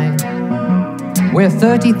wide. We're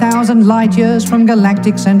 30,000 light years from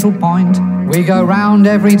galactic central point. We go round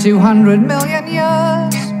every 200 million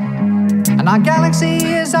years. And our galaxy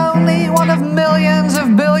is only one of millions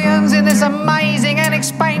of billions in this amazing and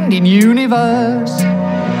expanding universe.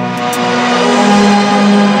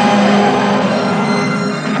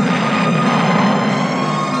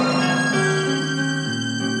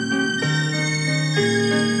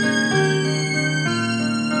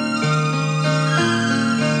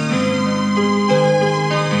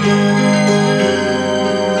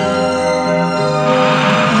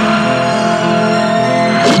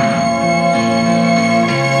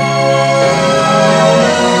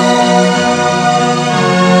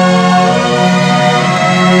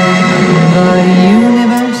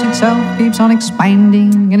 On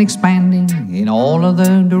expanding and expanding in all of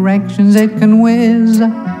the directions it can whiz,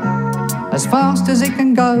 as fast as it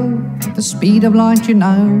can go, at the speed of light,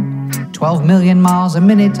 12 million miles a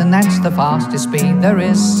minute, and that's the fastest speed there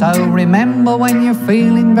is. So remember when you're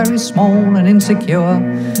feeling very small and insecure,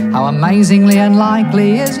 how amazingly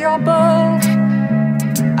unlikely is your birth,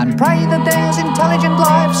 and pray that there's intelligent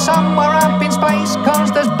life somewhere up in space, 'cause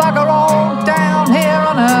there's bugger all down here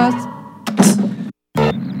on Earth.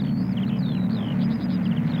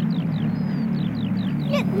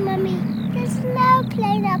 Mummy, there's no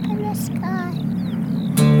plane up in the sky.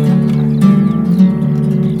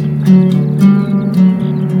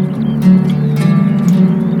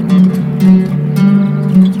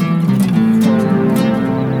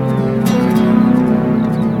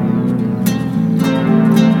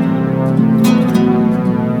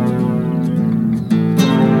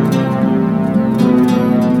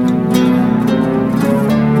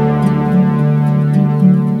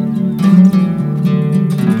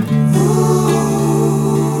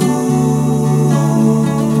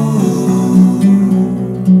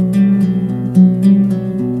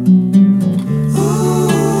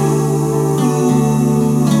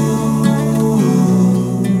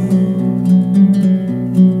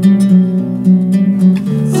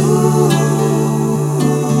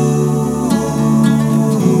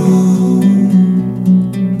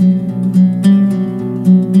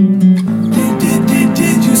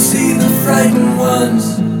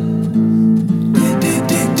 ones?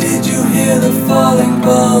 Did you hear the falling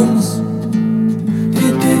bombs?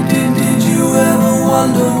 Did you ever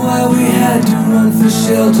wonder why we had to run for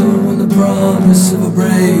shelter when the promise of a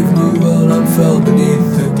brave new world unfurled beneath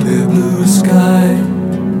the clear blue sky?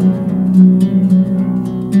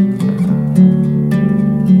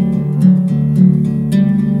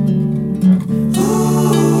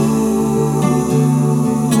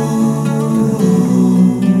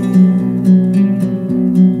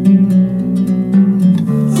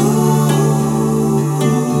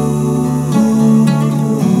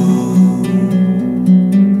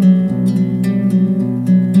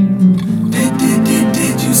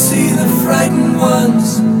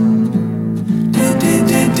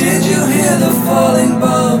 Did you hear the falling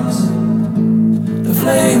bombs? The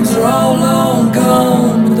flames are all long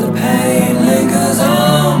gone, but the pain lingers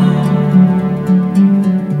on.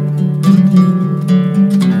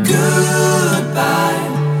 Goodbye,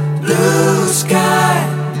 blue sky.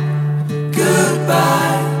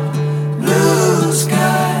 Goodbye, blue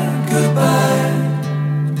sky. Goodbye.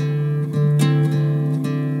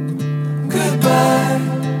 Goodbye.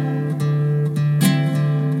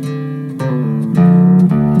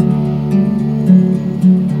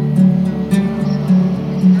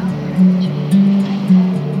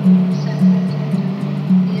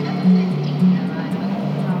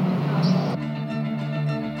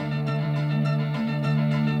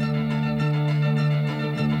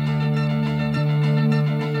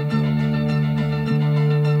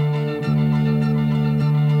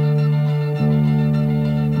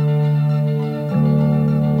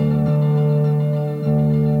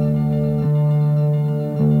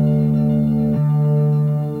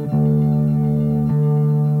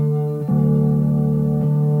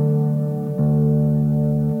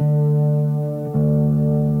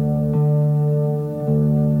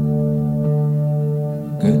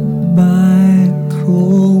 Goodbye,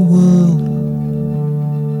 cruel world.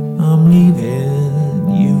 I'm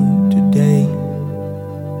leaving you today.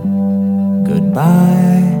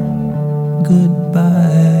 Goodbye,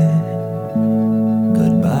 goodbye,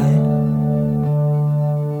 goodbye.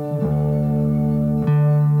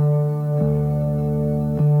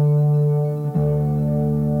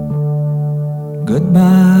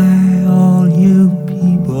 Goodbye, all you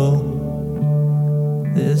people.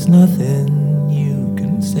 There's nothing you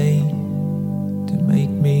can say to make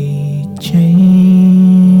me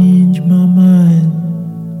change my mind.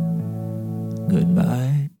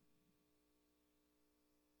 Goodbye.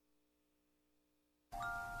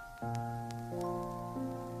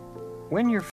 When you're